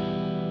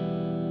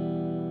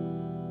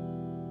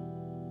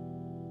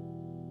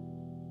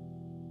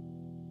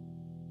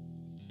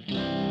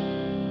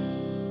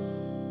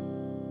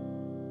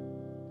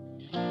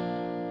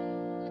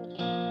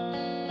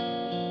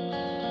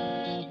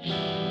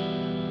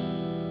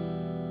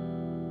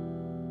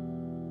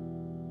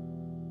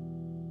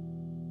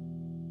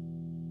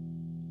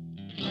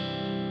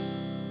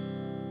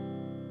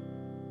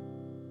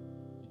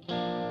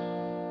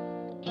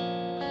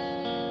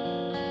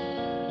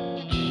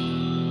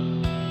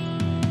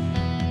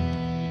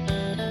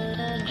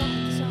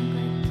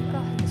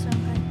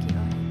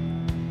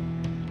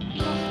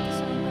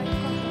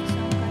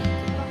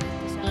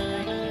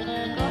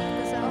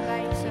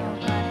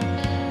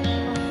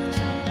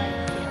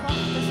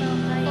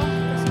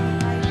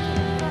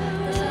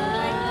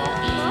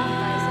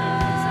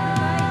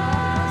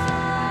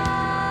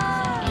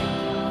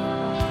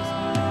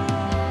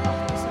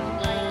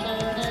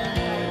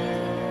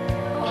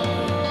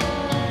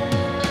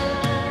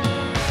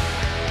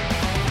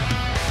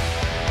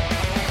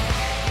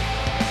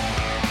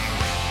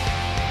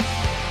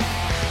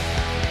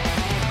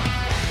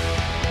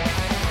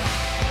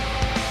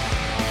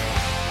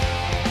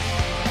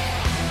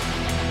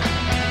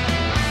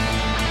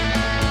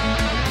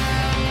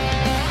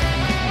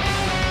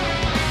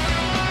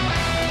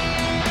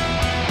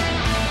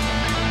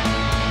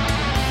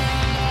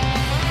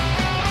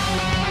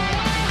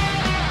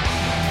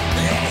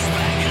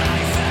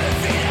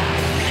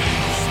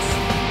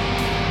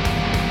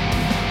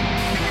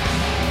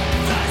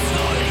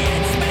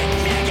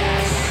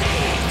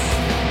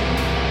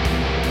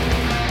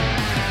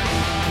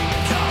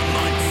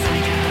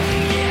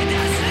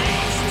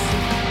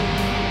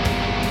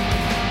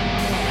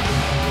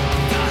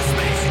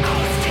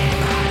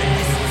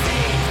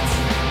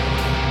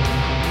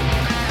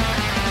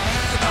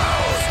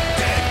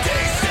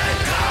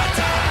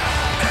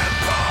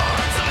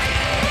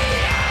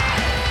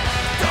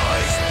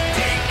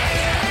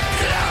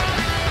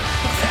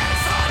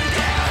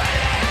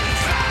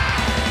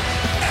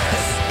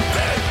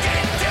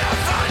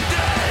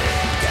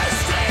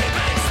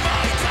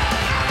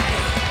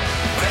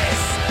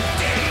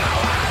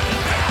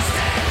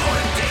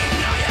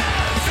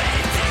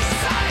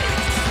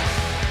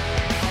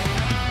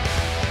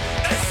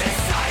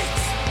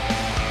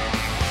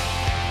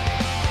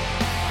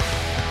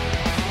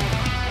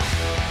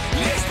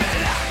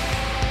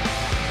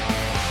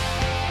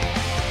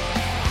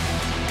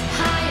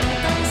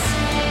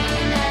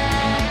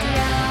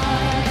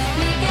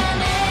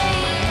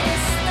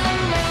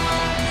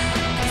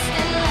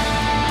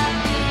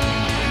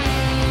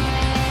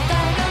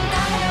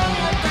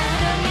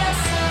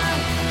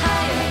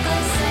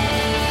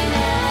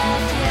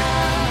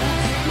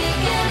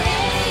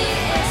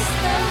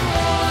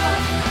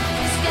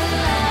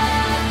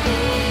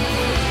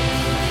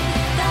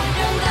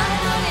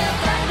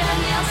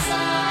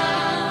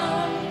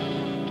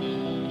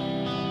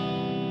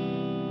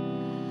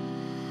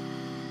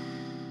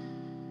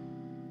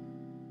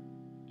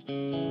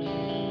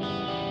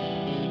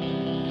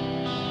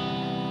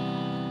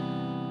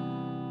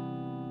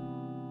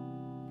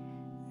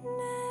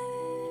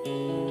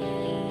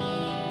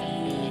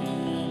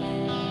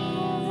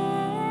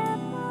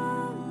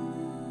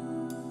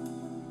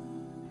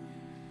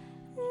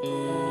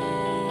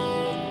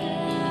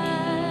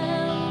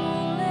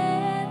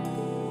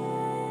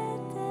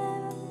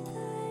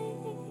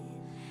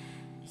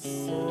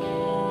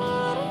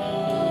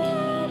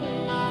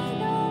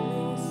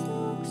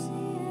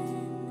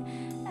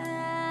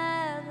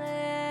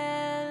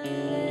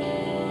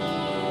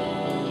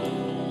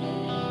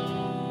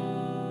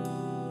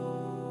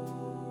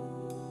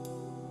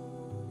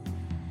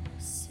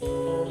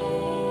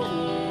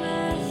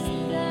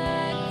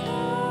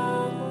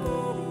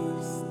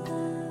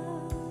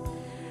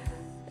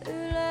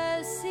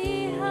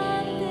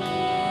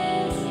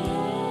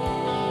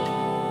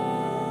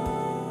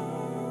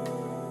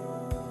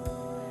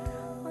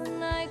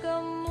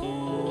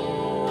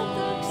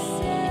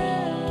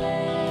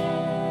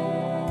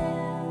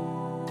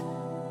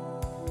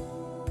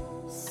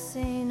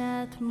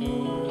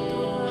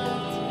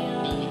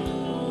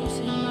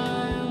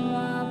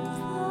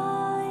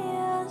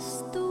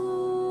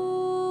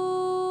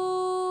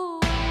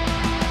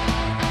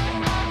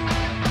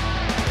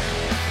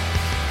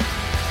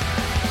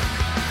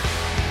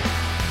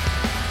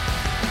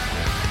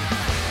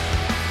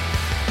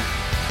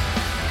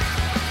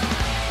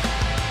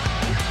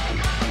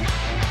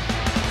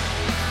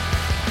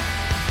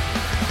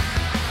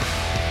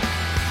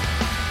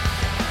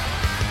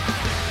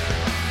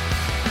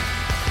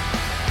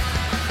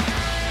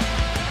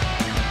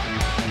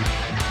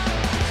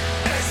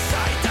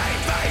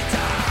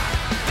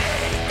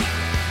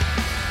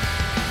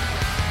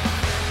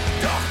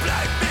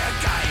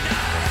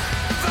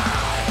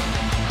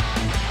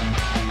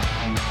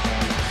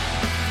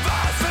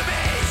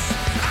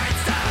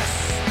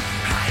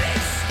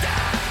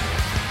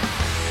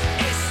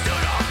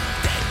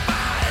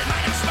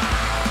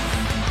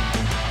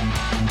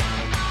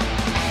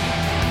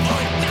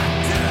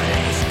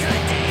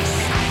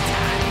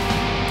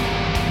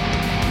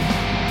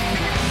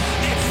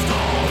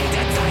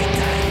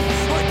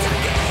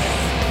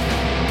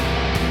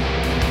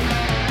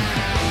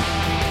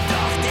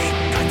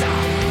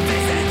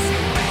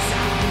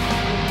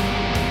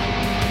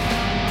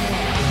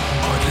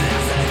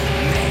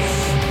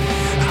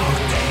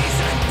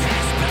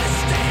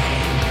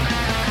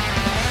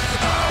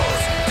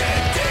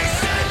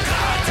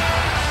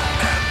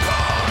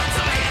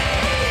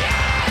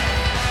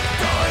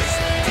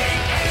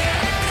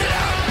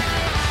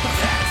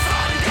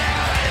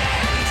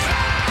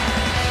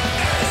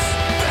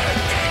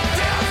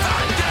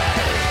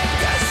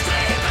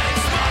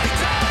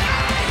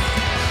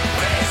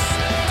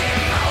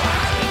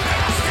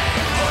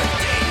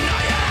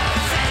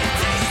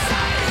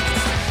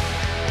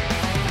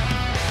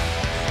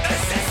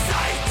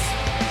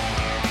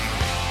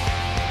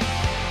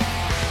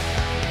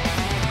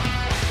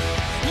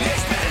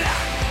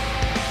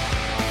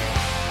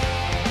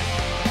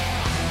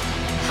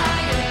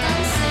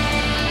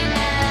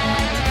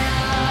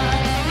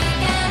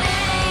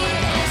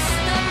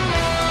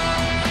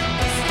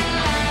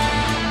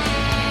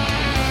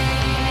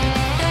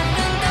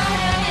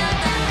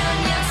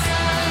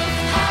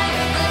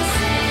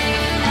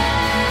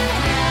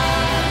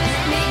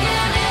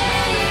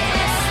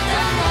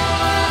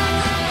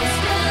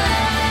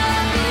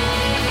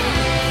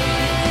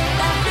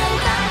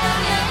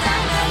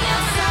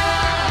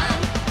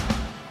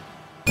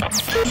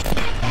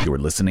 You're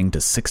listening to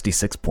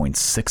 66.6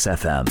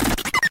 FM.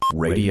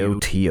 Radio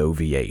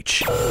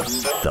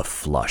TOVH. The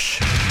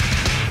Flush.